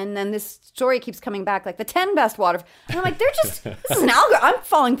States, and then this story keeps coming back, like the 10 best waterfalls. And I'm like, this is an algorithm. I'm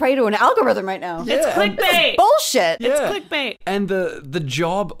falling prey to an algorithm right now. It's clickbait. Bullshit. It's clickbait. And the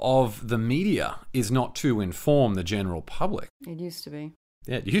job of the media is not to inform the general public. It used to be.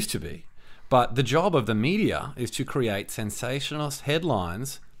 Yeah, it used to be. But the job of the media is to create sensationalist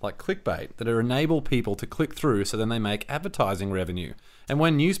headlines like clickbait that enable people to click through, so then they make advertising revenue. And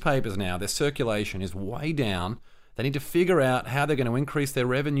when newspapers now, their circulation is way down, they need to figure out how they're going to increase their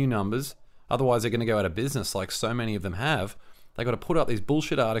revenue numbers. Otherwise, they're going to go out of business, like so many of them have. They've got to put up these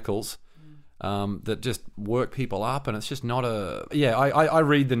bullshit articles that just work people up, and it's just not a... Yeah, I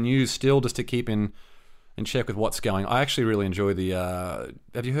read the news still just to keep in check with what's going on. I actually really enjoy the...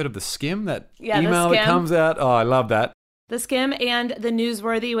 have you heard of the Skim? That email that comes out? Oh, I love that. The Skim and the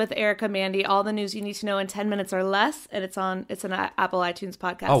Newsworthy with Erica Mandy. All the news you need to know in 10 minutes or less. And it's an Apple iTunes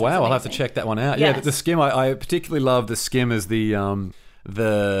podcast. Oh, wow. I'll have to check that one out. Yes. Yeah, the Skim, I particularly love the Skim as the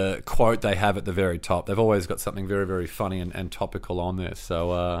the quote they have at the very top. They've always got something very, very funny and topical on there.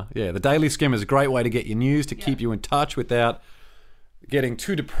 So, the Daily Skim is a great way to get your news, to keep you in touch without getting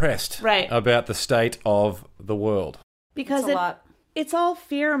too depressed about the state of the world. Because it's all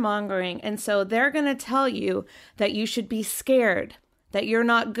fear-mongering, and so they're going to tell you that you should be scared, that you're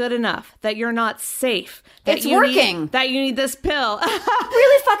not good enough, that you're not safe. That It's working. That you need this pill.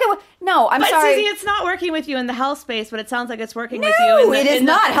 Really fucking... No, I'm sorry. But Susie, it's not working with you in the health space, but it sounds like it's working with you. No, it is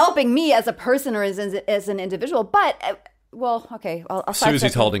not helping me as a person or as an individual. But, well, okay. I'll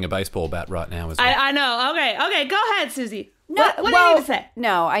Susie's holding a baseball bat right now as well. I know. Okay. Go ahead, Susie. No, what do you need to say?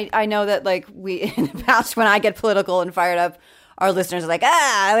 No, I know that, like, in the past, when I get political and fired up, our listeners are like,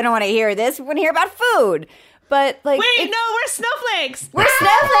 we don't want to hear this. We want to hear about food. But, like... Wait, no, we're snowflakes. We're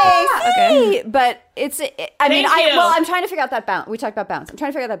snowflakes. Okay. But I'm trying to figure out that balance. We talked about balance. I'm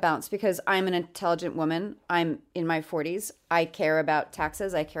trying to figure out that balance because I'm an intelligent woman. I'm in my 40s. I care about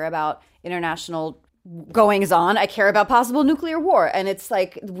taxes. I care about international goings on. I care about possible nuclear war. And it's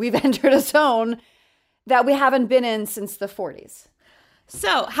like we've entered a zone that we haven't been in since the 40s.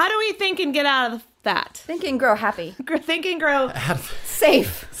 So, how do we think and get out of that? Think and grow happy. Think and grow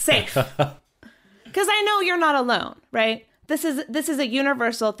safe. Because I know you're not alone, right? This is a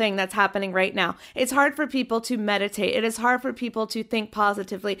universal thing that's happening right now. It's hard for people to meditate. It is hard for people to think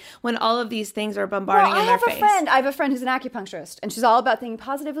positively when all of these things are bombarding in their face. I have a friend who's an acupuncturist, and she's all about thinking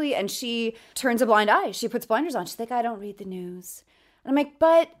positively, and she turns a blind eye. She puts blinders on. She's like, I don't read the news. And I'm like,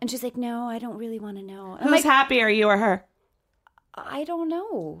 but... And she's like, no, I don't really want to know. And Who's happier, you or her? I don't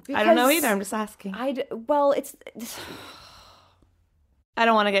know. I don't know either. I'm just asking. It's... I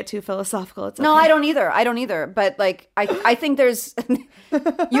don't want to get too philosophical. It's okay. No, I don't either. But like, I think there's,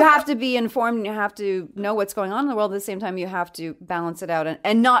 you have to be informed and you have to know what's going on in the world. At the same time, you have to balance it out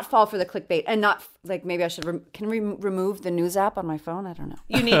and not fall for the clickbait and not like, maybe I should, can we remove the news app on my phone? I don't know.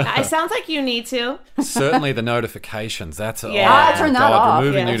 It sounds like you need to. Certainly the notifications. I turn that off.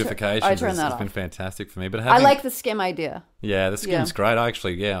 Removing notifications has been fantastic for me. But I like the skim idea. Yeah, the skim's great. I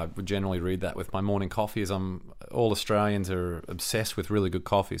would generally read that with my morning coffee as all Australians are obsessed with really good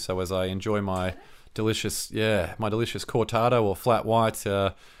coffee. So as I enjoy my delicious cortado or flat white,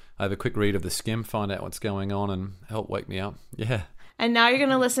 I have a quick read of the skim, find out what's going on and help wake me up. Yeah. And now you're going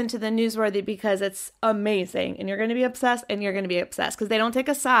to listen to the Newsworthy because it's amazing. And you're going to be obsessed and you're going to be obsessed because they don't take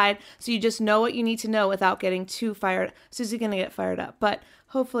a side. So you just know what you need to know without getting too fired. Susie's going to get fired up. But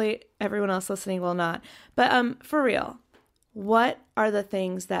hopefully everyone else listening will not. But for real, what are the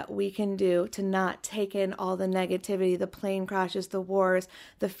things that we can do to not take in all the negativity, the plane crashes, the wars,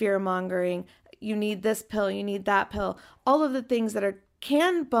 the fear-mongering, you need this pill, you need that pill, all of the things that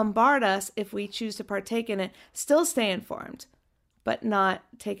can bombard us if we choose to partake in it, still stay informed, but not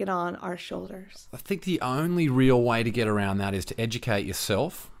take it on our shoulders? I think the only real way to get around that is to educate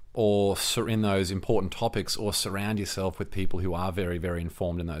yourself or in those important topics or surround yourself with people who are very, very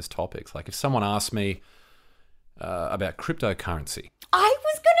informed in those topics. Like if someone asked me about cryptocurrency. I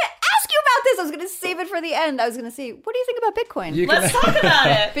was going to ask you about this. I was going to save it for the end. I was going to say, what do you think about Bitcoin? Let's talk about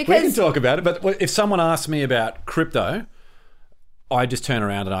it. We can talk about it, but if someone asks me about crypto, I just turn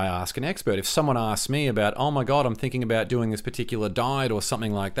around and I ask an expert. If someone asks me about, oh my God, I'm thinking about doing this particular diet or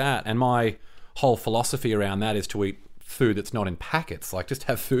something like that, and my whole philosophy around that is to eat food that's not in packets, like just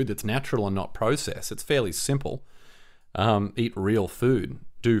have food that's natural and not processed. It's fairly simple. Eat real food.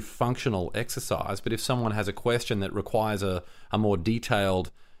 Do functional exercise. But if someone has a question that requires a more detailed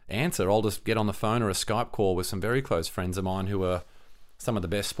answer, I'll just get on the phone or a Skype call with some very close friends of mine who are some of the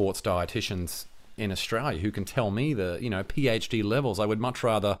best sports dietitians in Australia who can tell me the PhD levels. I would much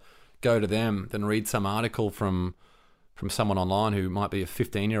rather go to them than read some article from someone online who might be a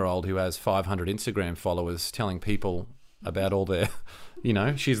 15-year-old who has 500 Instagram followers telling people about all their,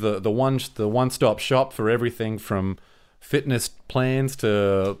 she's the one-stop shop for everything from fitness plans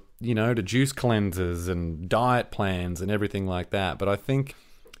to juice cleansers and diet plans and everything like that. But I think,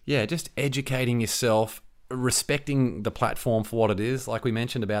 just educating yourself, respecting the platform for what it is. Like we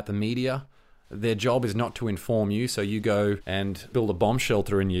mentioned about the media, their job is not to inform you. So you go and build a bomb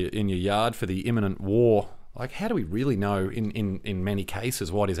shelter in your yard for the imminent war. Like, how do we really know in many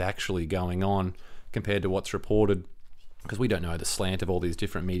cases what is actually going on compared to what's reported? Because we don't know the slant of all these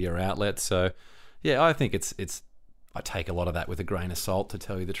different media outlets. So, I think it's I take a lot of that with a grain of salt, to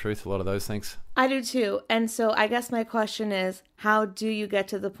tell you the truth, a lot of those things. I do too. And so I guess my question is, how do you get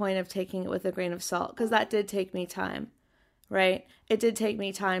to the point of taking it with a grain of salt? Because that did take me time, right? It did take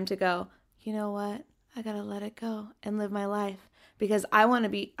me time to go, you know what? I got to let it go and live my life. because I want to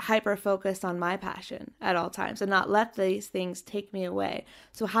be hyper focused on my passion at all times and not let these things take me away.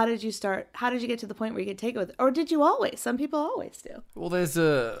 So how did you get to the point where you could take it with, or did you always? Some people always do. Well,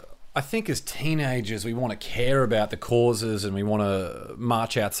 I think as teenagers, we want to care about the causes and we want to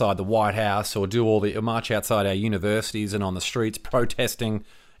march outside the White House or march outside our universities and on the streets protesting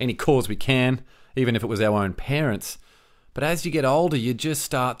any cause we can, even if it was our own parents. But as you get older, you just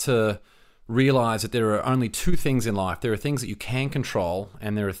start to realize that there are only two things in life. There are things that you can control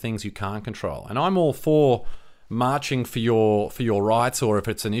and there are things you can't control. And I'm all for marching for your rights, or if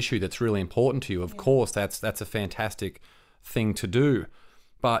it's an issue that's really important to you, of course, that's a fantastic thing to do.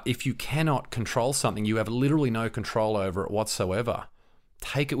 But if you cannot control something, you have literally no control over it whatsoever.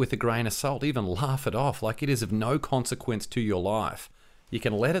 Take it with a grain of salt, even laugh it off like it is of no consequence to your life. You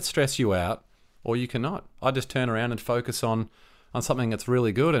can let it stress you out, or you cannot. I just turn around and focus on something that's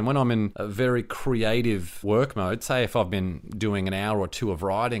really good. And when I'm in a very creative work mode, say if I've been doing an hour or two of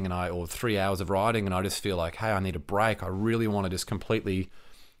writing or 3 hours of writing and I just feel like, hey, I need a break, I really want to just completely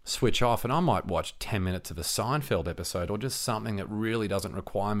switch off, and I might watch 10 minutes of a Seinfeld episode or just something that really doesn't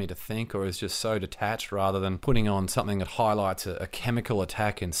require me to think or is just so detached, rather than putting on something that highlights a chemical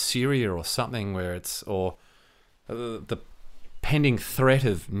attack in Syria or something where the pending threat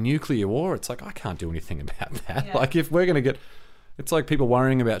of nuclear war. It's like, I can't do anything about that. Yeah. Like if we're going to get... It's like people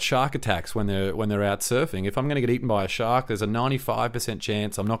worrying about shark attacks when they're out surfing. If I'm going to get eaten by a shark, there's a 95%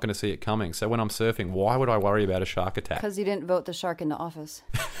 chance I'm not going to see it coming. So when I'm surfing, why would I worry about a shark attack? Because you didn't vote the shark into office.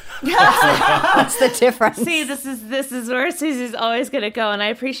 That's the difference. See, this is where Susie's always going to go, and I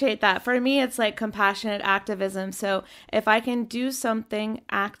appreciate that. For me, it's like compassionate activism. So if I can do something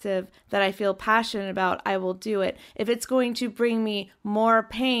active that I feel passionate about, I will do it. If it's going to bring me more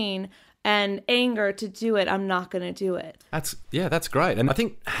pain and anger to do it, I'm not going to do it. That's great. And I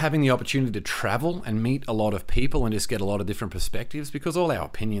think having the opportunity to travel and meet a lot of people and just get a lot of different perspectives, because all our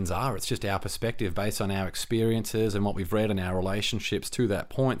opinions it's just our perspective based on our experiences and what we've read and our relationships to that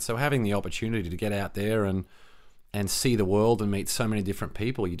point. So having the opportunity to get out there and see the world and meet so many different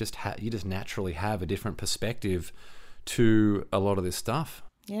people, you just naturally have a different perspective to a lot of this stuff.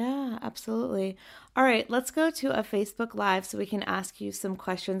 Yeah, absolutely. All right, let's go to a Facebook Live so we can ask you some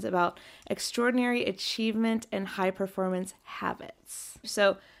questions about extraordinary achievement and high performance habits.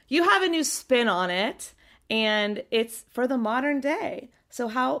 So you have a new spin on it, and it's for the modern day. So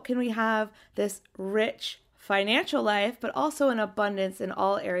how can we have this rich financial life, but also an abundance in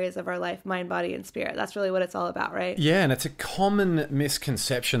all areas of our life, mind, body, and spirit? That's really what it's all about, right? Yeah, and it's a common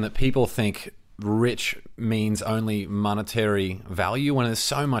misconception that people think rich means only monetary value, when there's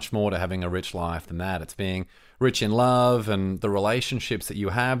so much more to having a rich life than that. It's being rich in love and the relationships that you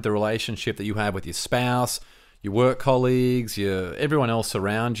have, the relationship that you have with your spouse, your work colleagues, everyone else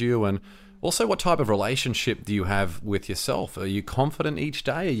around you, and also what type of relationship do you have with yourself? Are you confident each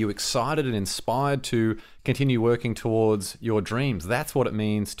day? Are you excited and inspired to continue working towards your dreams? That's what it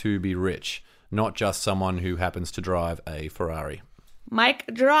means to be rich, not just someone who happens to drive a Ferrari. Mic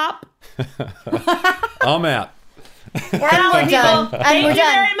drop. I'm out. And we're done. Thank you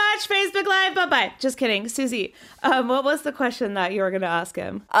very much, Facebook Live. Bye-bye. Just kidding. Susie, what was the question that you were going to ask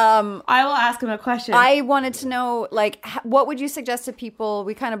him? I will ask him a question. I wanted to know, what would you suggest to people?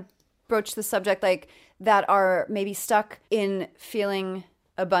 We kind of broached the subject, that are maybe stuck in feeling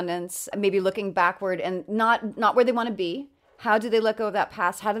abundance, maybe looking backward and not where they want to be. How do they let go of that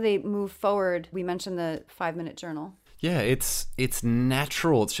past? How do they move forward? We mentioned the 5-minute journal. Yeah, it's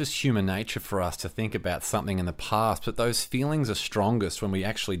natural. It's just human nature for us to think about something in the past, but those feelings are strongest when we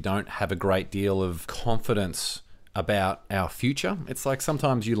actually don't have a great deal of confidence about our future. It's like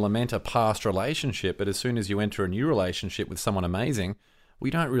sometimes you lament a past relationship, but as soon as you enter a new relationship with someone amazing,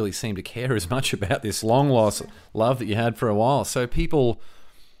 we don't really seem to care as much about this long-lost love that you had for a while. So people,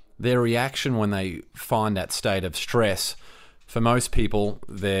 their reaction when they find that state of stress, for most people,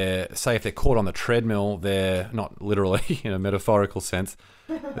 say if they're caught on the treadmill, they're not literally in a metaphorical sense,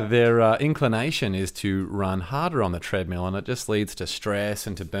 their inclination is to run harder on the treadmill, and it just leads to stress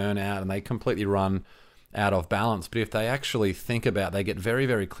and to burnout, and they completely run out of balance. But if they actually think about, they get very,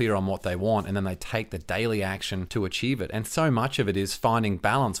 very clear on what they want, and then they take the daily action to achieve it. And so much of it is finding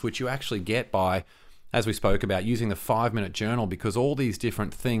balance, which you actually get by, as we spoke about, using the 5-minute journal, because all these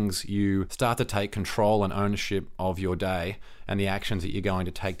different things, you start to take control and ownership of your day and the actions that you're going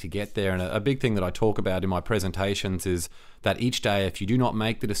to take to get there. And a big thing that I talk about in my presentations is that each day, if you do not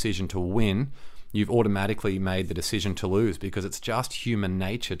make the decision to win, you've automatically made the decision to lose, because it's just human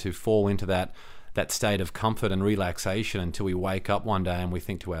nature to fall into that state of comfort and relaxation until we wake up one day and we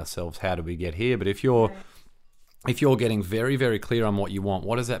think to ourselves, how did we get here? But if you're getting very, very clear on what you want,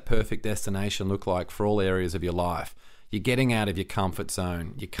 what does that perfect destination look like for all areas of your life? You're getting out of your comfort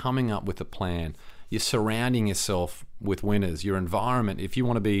zone. You're coming up with a plan. You're surrounding yourself with winners. Your environment, if you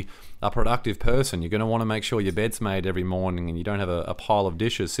want to be a productive person, you're going to want to make sure your bed's made every morning and you don't have a pile of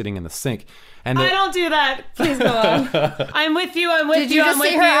dishes sitting in the sink. And I don't do that. Please go on. I'm with you. I'm with Did you. you just I'm with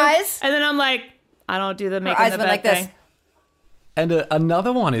see her you. eyes? And then I'm like, I don't do the Her making eyes the went bed like this. thing. And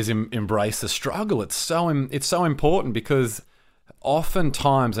another one is embrace the struggle. It's so important because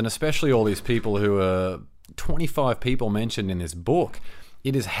oftentimes, and especially all these people who are 25 people mentioned in this book,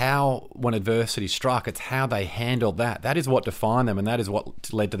 it is how, when adversity struck, it's how they handled that. That is what defined them, and that is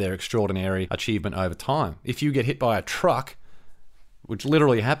what led to their extraordinary achievement over time. If you get hit by a truck, which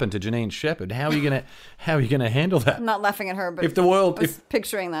literally happened to Janine Shepherd, how are you gonna handle that? I'm not laughing at her, but If the world, I was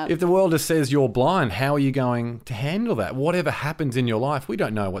picturing that. if the world just says you're blind, how are you going to handle that? Whatever happens in your life, we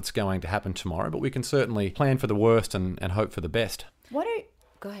don't know what's going to happen tomorrow, but we can certainly plan for the worst and hope for the best.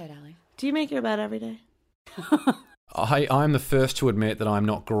 Go ahead, Allie. Do you make your bed every day? I'm the first to admit that I'm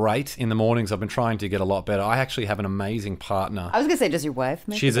not great in the mornings. I've been trying to get a lot better. I actually have an amazing partner. I was gonna say, does your wife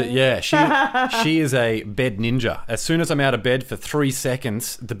make She's it? she is a bed ninja. As soon as I'm out of bed for 3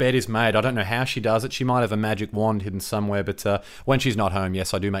 seconds, the bed is made. I don't know how she does it. She might have a magic wand hidden somewhere, but when she's not home,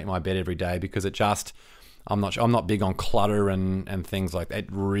 yes, I do make my bed every day because it just I'm not big on clutter and things like that. It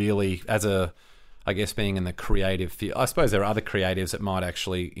really, I guess being in the creative field, I suppose there are other creatives that might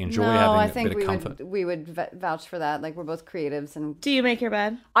actually enjoy having a bit of comfort. We would vouch for that. Like, we're both creatives, and Do you make your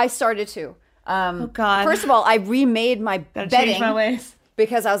bed? I started to. Oh God. First of all, I remade my Gotta bedding change my ways.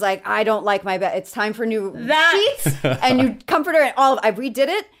 because I was like, I don't like my bed. It's time for new That- sheets and new comforter and all. I redid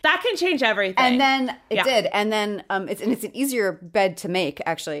it, That can change everything. and then it Yeah. did, and then it's an easier bed to make.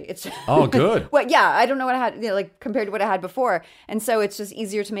 Actually, it's Oh, good. Well, yeah, I don't know what I had, like compared to what I had before, and so it's just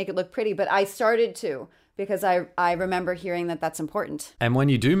easier to make it look pretty. But I started to. Because I remember hearing that that's important. And when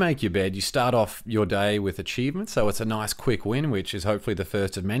you do make your bed, you start off your day with achievement. So it's a nice quick win, which is hopefully the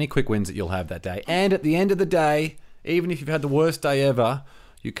first of many quick wins that you'll have that day. And at the end of the day, even if you've had the worst day ever,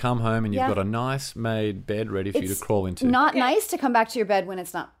 you come home and you've got a nice made bed ready for you to crawl into. Not nice to come back to your bed when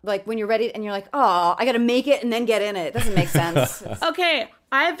it's not, like when you're ready and you're like, oh, I got to make it and then get in it. It doesn't make sense. Okay,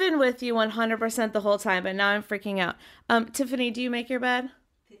 I've been with you 100% the whole time, but now I'm freaking out. Tiffany, do you make your bed?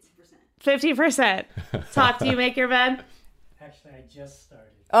 50%. Talk, do you make your bed? Actually, I just started.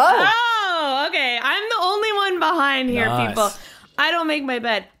 Oh, okay. I'm the only one behind here, Nice. people. I don't make my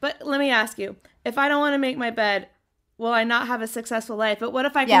bed. But let me ask you, if I don't want to make my bed, will I not have a successful life? But what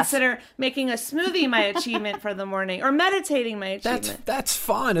if I Yes. consider making a smoothie my achievement for the morning or meditating my achievement? That's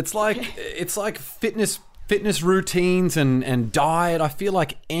fine. It's like fitness routines and diet. I feel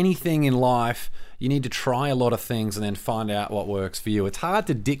like anything in life, you need to try a lot of things and then find out what works for you. It's hard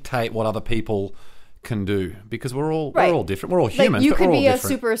to dictate what other people can do because we're all different. We're all humans. Like, you but could we're all be a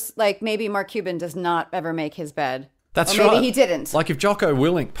different. super, like maybe Mark Cuban does not ever make his bed. That's or maybe right. he didn't. Like if Jocko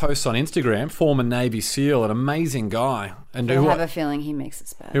Willink posts on Instagram, former Navy SEAL, an amazing guy, and I have a feeling he makes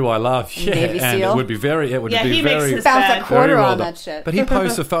his bed. who I love, yeah, Navy and SEAL? it would be very he makes his Bounce bed. a quarter Very well on done. that shit. But he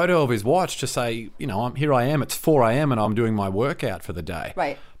posts a photo of his watch to say, here I am, it's 4 a.m. and I'm doing my workout for the day.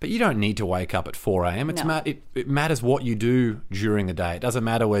 Right. But you don't need to wake up at 4 a.m. No. It matters what you do during the day. It doesn't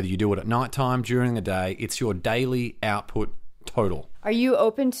matter whether you do it at nighttime, during the day. It's your daily output total. Are you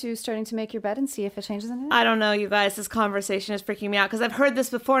open to starting to make your bed and see if it changes anything? I don't know, you guys. This conversation is freaking me out because I've heard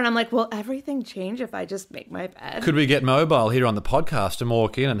this before and I'm like, will everything change if I just make my bed? Could we get mobile here on the podcast and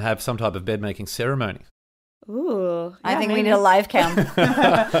walk in and have some type of bed-making ceremony? Ooh. I yeah, think we maybe. need a live cam.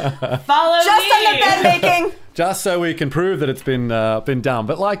 Follow Just me. on the bed making. Just so we can prove that it's been done.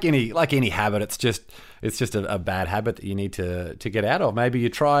 But like any habit, it's just a bad habit that you need to get out of. Maybe you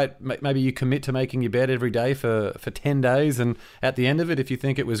try it. Maybe you commit to making your bed every day for 10 days, and at the end of it, if you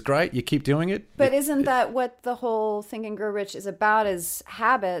think it was great, you keep doing it. But isn't that what the whole Think and Grow Rich is about, is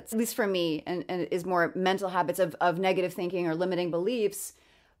habits, at least for me, and is more mental habits of negative thinking or limiting beliefs,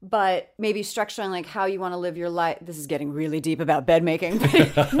 but maybe structuring like how you want to live your life. This is getting really deep about bed making. No,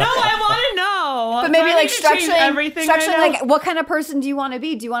 I want to know. But maybe Do I like need to change everything right now? like what kind of person do you want to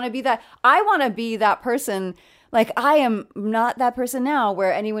be? Do you want to be that? I want to be that person. Like, I am not that person now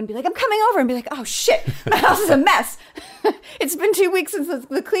where anyone be like, I'm coming over and be like, oh shit, my house is a mess. It's been 2 weeks since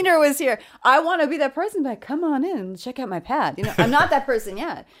the cleaner was here. I want to be that person, but come on in and check out my pad. I'm not that person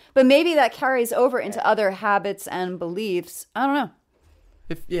yet, but maybe that carries over into other habits and beliefs. I don't know.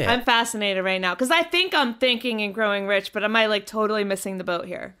 I'm fascinated right now because I think I'm thinking and growing rich, but am I like totally missing the boat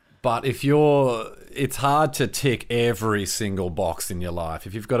here? But it's hard to tick every single box in your life.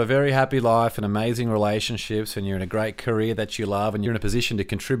 If you've got a very happy life and amazing relationships and you're in a great career that you love and you're in a position to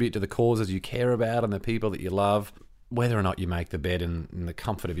contribute to the causes you care about and the people that you love, whether or not you make the bed in the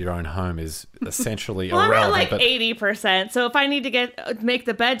comfort of your own home is essentially Well, I'm irrelevant. at like but 80%. So if I need to make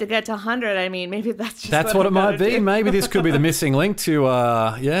the bed to get to 100, I mean, maybe that's just that's what I it might gotta be. do. Maybe this could be the missing link to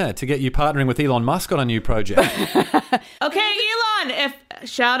get you partnering with Elon Musk on a new project. Okay, Elon.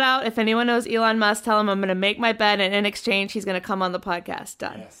 Shout out if anyone knows Elon Musk, tell him I'm going to make my bed, and in exchange, he's going to come on the podcast.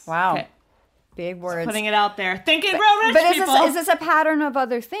 Done. Wow. Okay. Big words. Putting it out there. Think it real rich, But people. is this a pattern of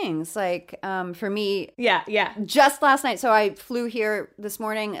other things? Like, for me, Yeah. just last night, so I flew here this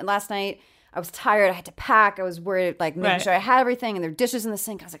morning, and last night I was tired. I had to pack. I was worried, like, making Right. sure I had everything, and there were dishes in the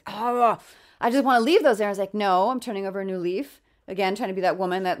sink. I was like, oh, I just want to leave those there. I was like, no, I'm turning over a new leaf. Again, trying to be that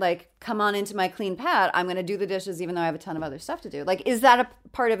woman that, like, come on into my clean pad. I'm going to do the dishes even though I have a ton of other stuff to do. Like, is that a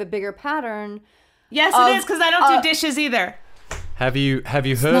part of a bigger pattern? Yes, it is, because I don't do dishes either. Have you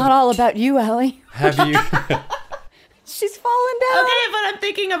heard? Not all about you, Ellie. Have you? She's fallen down. Okay, but I'm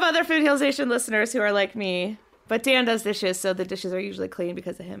thinking of other Food Heals Nation listeners who are like me. But Dan does dishes, so the dishes are usually clean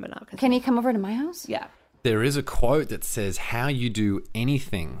because of him and not because Can he come over to my house? Yeah. There is a quote that says, "How you do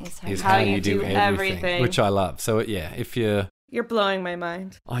anything is how how you you do do everything," everything. which I love. So if you're You're blowing my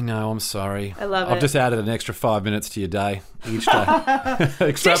mind. I know, I'm sorry. I love I've it. just added an extra 5 minutes to your day each day.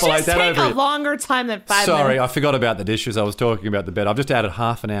 Extrapolate Dishes that take over. a longer time than 5 Sorry, minutes. I forgot about the dishes. I was talking about the bed. I've just added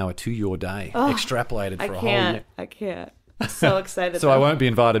half an hour to your day. Extrapolated for a whole year. I can't. I'm so excited. So though. I won't be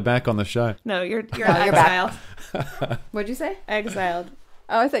invited back on the show. No, you're you're back. exiled. What'd you say? Exiled.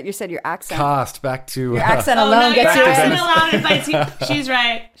 Oh, I thought you said your accent. Cast back to... Your accent Oh, alone no, gets your you accent in. alone invites you.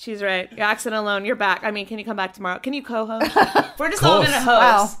 She's right. Your accent alone. You're back. I mean, can you come back tomorrow? Can you co-host? We're just all going to host.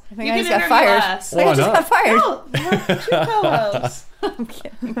 Wow. I think you I can just got interview fired. us. I think I Why just not? got fired. No, two co-hosts.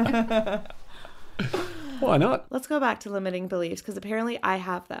 Why not? Let's go back to limiting beliefs because apparently I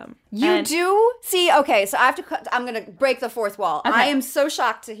have them. You And- do? See, okay, so I'm going to break the fourth wall. I am so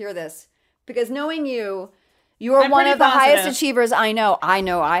shocked to hear this because knowing you are I'm one pretty of the highest positive. achievers I know. I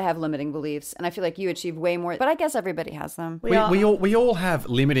know I have limiting beliefs, and I feel like you achieve way more. But I guess everybody has them. We all have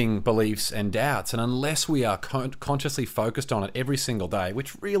limiting beliefs and doubts, and unless we are consciously focused on it every single day,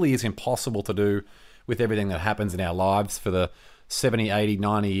 which really is impossible to do with everything that happens in our lives for the 70, 80,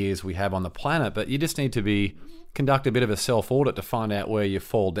 90 years we have on the planet, but you just need to conduct a bit of a self-audit to find out where you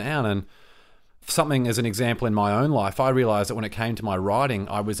fall down. And something as an example in my own life, I realized that when it came to my writing,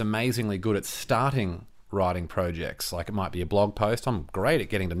 I was amazingly good at starting writing projects. Like it might be a blog post. I'm great at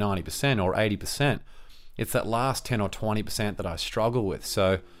getting to 90% or 80%. It's that last 10 or 20% that I struggle with.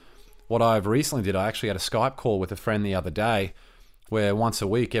 So what I've recently did, I actually had a Skype call with a friend the other day where once a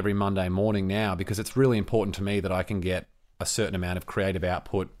week, every Monday morning now, because it's really important to me that I can get a certain amount of creative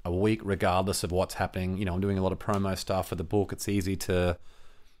output a week, regardless of what's happening. You know, I'm doing a lot of promo stuff for the book. It's easy to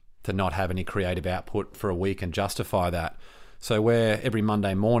not have any creative output for a week and justify that. So where every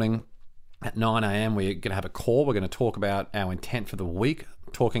Monday morning at 9 a.m. we're going to have a call. We're going to talk about our intent for the week,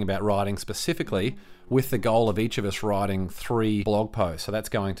 talking about writing specifically with the goal of each of us writing 3 blog posts. So that's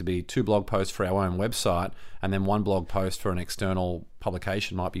going to be 2 blog posts for our own website and then 1 blog post for an external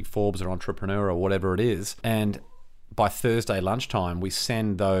publication, might be Forbes or Entrepreneur or whatever it is. And by Thursday lunchtime, we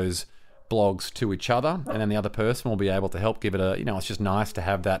send those blogs to each other, and then the other person will be able to help give it it's just nice to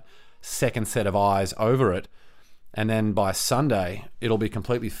have that second set of eyes over it. And then by Sunday, it'll be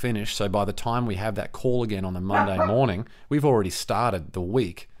completely finished. So by the time we have that call again on the Monday morning, we've already started the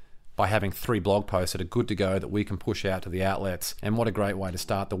week by having 3 blog posts that are good to go that we can push out to the outlets. And what a great way to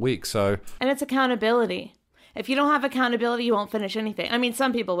start the week. So, And it's accountability. If you don't have accountability, you won't finish anything. I mean,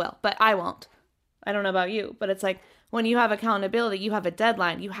 some people will, but I won't. I don't know about you, but it's like when you have accountability, you have a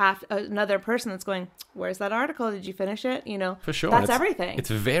deadline. You have another person that's going, where's that article? Did you finish it? You know, for sure. That's It's everything. It's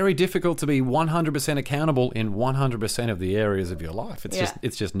very difficult to be 100% accountable in 100% of the areas of your life.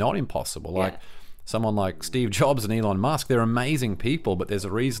 It's just not impossible. Like someone like Steve Jobs and Elon Musk, they're amazing people, but there's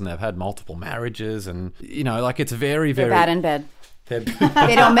a reason they've had multiple marriages, and like it's very, very They're bad in bed. They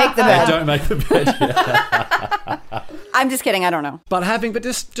They don't make the bed. don't make the bed. I'm just kidding. I don't know. But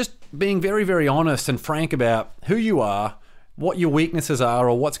just being very, very honest and frank about who you are, what your weaknesses are,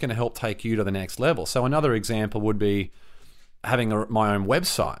 or what's going to help take you to the next level. So another example would be having my own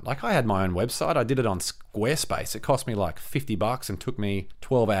website. Like I had my own website. I did it on Squarespace. It cost me like $50 and took me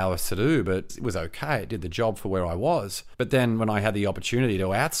 12 hours to do, but it was okay. It did the job for where I was. But then when I had the opportunity to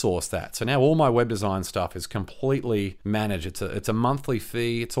outsource that, so now all my web design stuff is completely managed. It's a monthly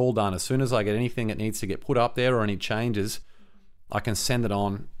fee. It's all done. As soon as I get anything that needs to get put up there or any changes, I can send it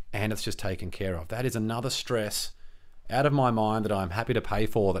on and it's just taken care of. That is another stress out of my mind that I'm happy to pay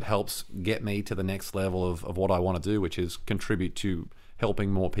for, that helps get me to the next level of what I want to do, which is contribute to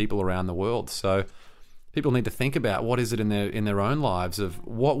helping more people around the world. So people need to think about what is it in their own lives of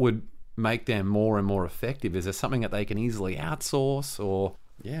what would make them more and more effective? Is there something that they can easily outsource, or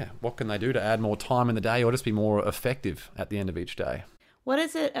what can they do to add more time in the day or just be more effective at the end of each day? What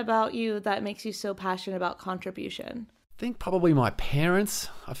is it about you that makes you so passionate about contribution? I think probably my parents.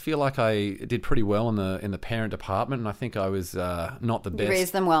 I feel like I did pretty well in the parent department, and I think I was not the best. You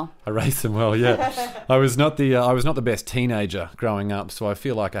raised them well. I raised them well, yeah. I was not the best teenager growing up, so I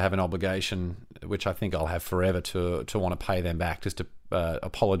feel like I have an obligation, which I think I'll have forever, to want to pay them back, just to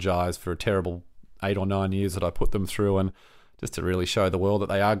apologise for a terrible 8 or 9 years that I put them through, and just to really show the world that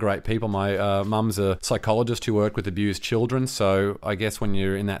they are great people. My mum's a psychologist who worked with abused children, so I guess when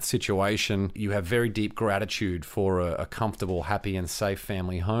you're in that situation, you have very deep gratitude for a comfortable, happy and safe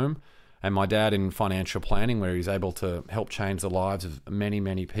family home. And my dad in financial planning, where he's able to help change the lives of many,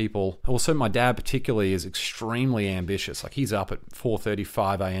 many people. Also, my dad particularly is extremely ambitious. Like, he's up at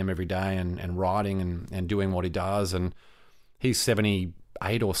 4:35 a.m. every day and writing and doing what he does. And he's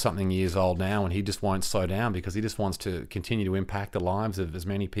 78 or something years old now, and he just won't slow down because he just wants to continue to impact the lives of as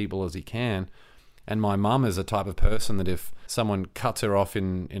many people as he can. And my mum is the type of person that if someone cuts her off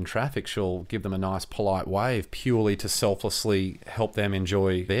in traffic, she'll give them a nice polite wave purely to selflessly help them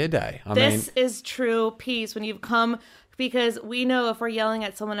enjoy their day. This is true peace when you've come, because we know if we're yelling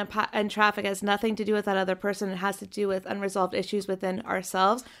at someone in traffic, it has nothing to do with that other person. It has to do with unresolved issues within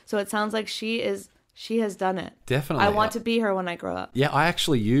ourselves. So it sounds like she has done it. Definitely. I want to be her when I grow up. Yeah, I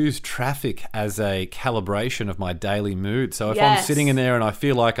actually use traffic as a calibration of my daily mood. So if I'm sitting in there and I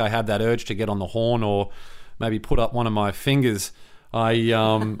feel like I have that urge to get on the horn or maybe put up one of my fingers,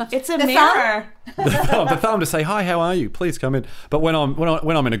 it's a mirror. The thumb to say, "Hi, how are you? Please come in." But when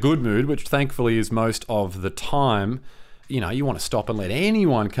I'm in a good mood, which thankfully is most of the time, you want to stop and let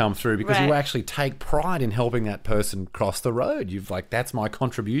anyone come through because you actually take pride in helping that person cross the road. That's my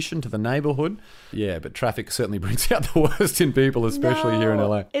contribution to the neighborhood. Yeah, but traffic certainly brings out the worst in people, especially here in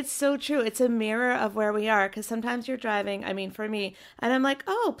LA. It's so true. It's a mirror of where we are, because sometimes you're driving, for me, and I'm like,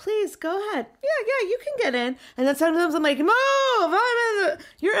 oh, please, go ahead. Yeah, you can get in. And then sometimes I'm like, move,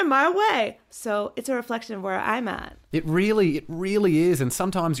 you're in my way. So it's a reflection of where I'm at. It really is. And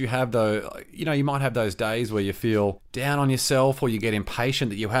sometimes you have you might have those days where you feel down on yourself or you get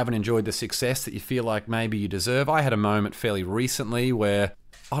impatient that you haven't enjoyed the success that you feel like maybe you deserve. I had a moment fairly recently where,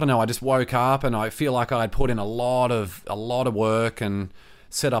 I don't know, I just woke up and I feel like I'd put in a lot of work and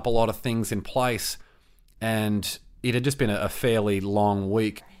set up a lot of things in place. And it had just been a fairly long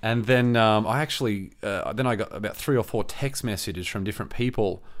week. And then I got about 3 or 4 text messages from different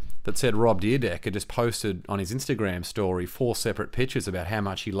people that said Rob Dyrdek had just posted on his Instagram story 4 separate pictures about how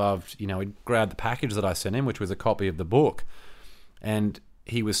much he loved, he'd grabbed the package that I sent him, which was a copy of the book. And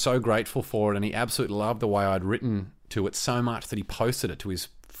he was so grateful for it, and he absolutely loved the way I'd written to it so much that he posted it to his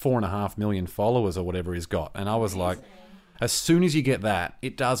 4.5 million followers or whatever he's got. And I was like, as soon as you get that,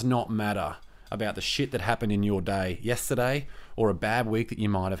 it does not matter about the shit that happened in your day yesterday or a bad week that you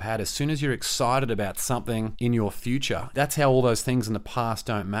might have had. As soon as you're excited about something in your future, that's how all those things in the past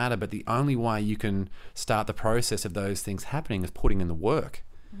don't matter. But the only way you can start the process of those things happening is putting in the work.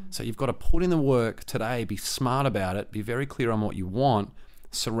 So you've got to put in the work today, be smart about it, be very clear on what you want,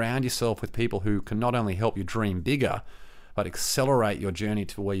 surround yourself with people who can not only help you dream bigger, but accelerate your journey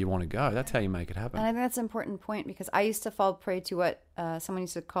to where you want to go. That's how you make it happen. And I think that's an important point, because I used to fall prey to what someone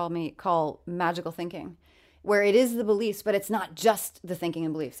used to call magical thinking, where it is the beliefs, but it's not just the thinking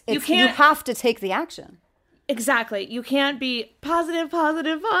and beliefs. You have to take the action. Exactly. You can't be positive,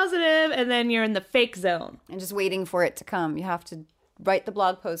 and then you're in the fake zone. And just waiting for it to come. You have to write the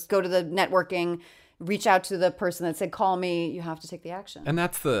blog post, go to the networking, reach out to the person that said, call me. You have to take the action. And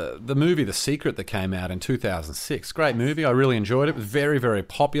that's the movie The Secret that came out in 2006. Great movie. I really enjoyed it. It was very, very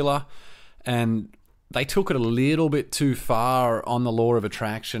popular. And they took it a little bit too far on the law of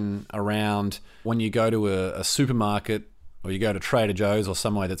attraction around when you go to a supermarket or you go to Trader Joe's or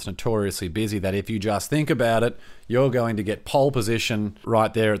somewhere that's notoriously busy, that if you just think about it, you're going to get pole position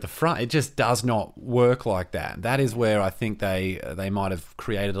right there at the front. It just does not work like that. That is where I think they might have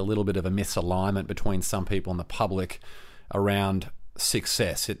created a little bit of a misalignment between some people and the public around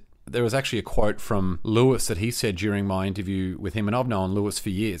success. There was actually a quote from Lewis that he said during my interview with him, and I've known Lewis for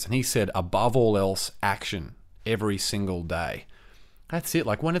years, and he said, above all else, action every single day. That's it.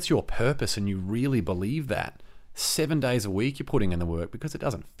 Like, when it's your purpose and you really believe that, 7 days a week you're putting in the work, because it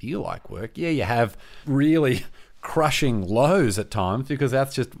doesn't feel like work. Yeah, you have really crushing lows at times, because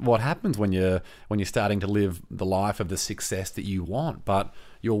that's just what happens when you're starting to live the life of the success that you want, but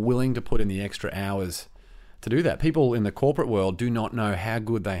you're willing to put in the extra hours to do that. People in the corporate world do not know how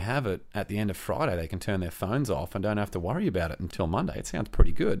good they have it at the end of Friday. They can turn their phones off and don't have to worry about it until Monday. It sounds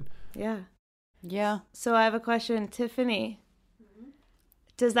pretty good. Yeah. Yeah. So I have a question, Tiffany.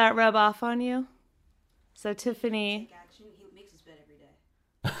 Does that rub off on you? So Tiffany.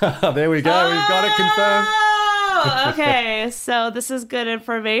 There we go. We've got it confirmed. Oh, okay. So this is good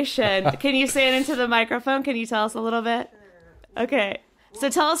information. Can you say it into the microphone? Can you tell us a little bit? Okay. So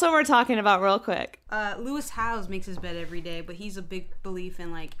tell us what we're talking about real quick. Lewis Howes makes his bed every day, but he's a big belief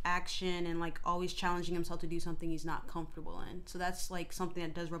in like action and like always challenging himself to do something he's not comfortable in. So that's like something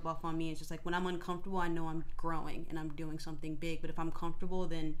that does rub off on me. It's just like when I'm uncomfortable, I know I'm growing and I'm doing something big. But if I'm comfortable,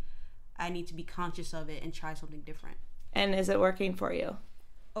 then I need to be conscious of it and try something different. And is it working for you?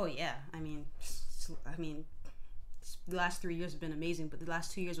 Oh yeah. I mean, the last 3 years have been amazing, but the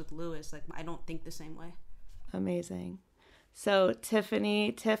last 2 years with Lewis, like I don't think the same way. Amazing. So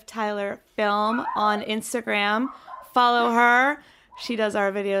Tiffany, Tiff Tyler Film on Instagram. Follow her. She does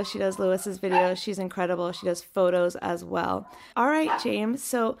our videos. She does Lewis's videos. She's incredible. She does photos as well. All right, James.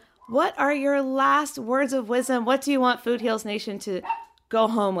 So what are your last words of wisdom? What do you want Food Heals Nation to go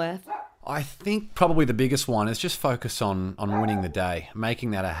home with? I think probably the biggest one is just focus on winning the day,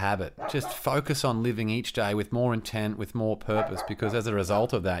 making that a habit. Just focus on living each day with more intent, with more purpose, because as a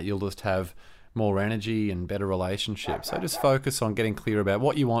result of that, you'll just have more energy and better relationships. So just focus on getting clear about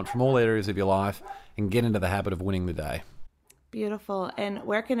what you want from all areas of your life and get into the habit of winning the day. Beautiful. And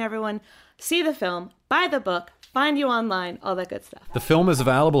where can everyone see the film, buy the book, find you online, all that good stuff? The film is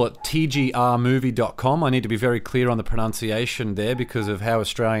available at tgrmovie.com. I need to be very clear on the pronunciation there because of how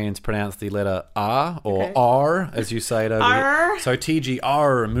Australians pronounce the letter R or R, as you say it over here. So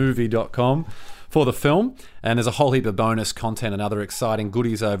tgrmovie.com for the film. And there's a whole heap of bonus content and other exciting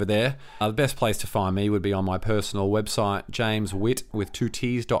goodies over there. The best place to find me would be on my personal website,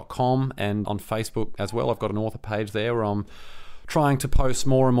 jameswitt.com, and on Facebook as well. I've got an author page there where I'm trying to post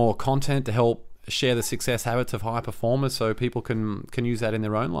more and more content to help share the success habits of high performers so people can use that in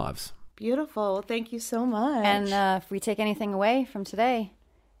their own lives. Beautiful. Well, thank you so much. And if we take anything away from today,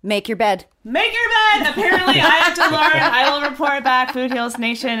 make your bed. Make your bed! Apparently, I have to learn. I will report back, Food Heals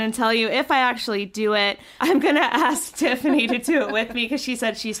Nation, and tell you if I actually do it. I'm going to ask Tiffany to do it with me because she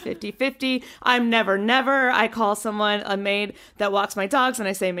said she's 50-50. I'm never. I call someone, a maid that walks my dogs, and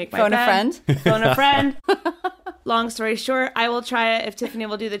I say, make my Phone bed. a friend. Phone a friend. Long story short, I will try it if Tiffany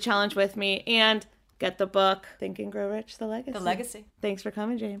will do the challenge with me and get the book, Think and Grow Rich, The Legacy. The Legacy. Thanks for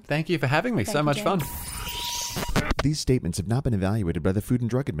coming, James. Thank you for having me. So much fun. These statements have not been evaluated by the Food and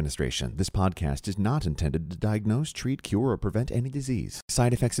Drug Administration. This podcast is not intended to diagnose, treat, cure, or prevent any disease.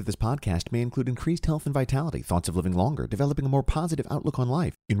 Side effects of this podcast may include increased health and vitality, thoughts of living longer, developing a more positive outlook on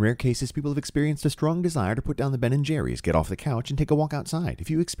life. In rare cases, people have experienced a strong desire to put down the Ben & Jerry's, get off the couch, and take a walk outside. If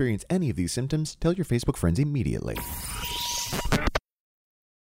you experience any of these symptoms, tell your Facebook friends immediately.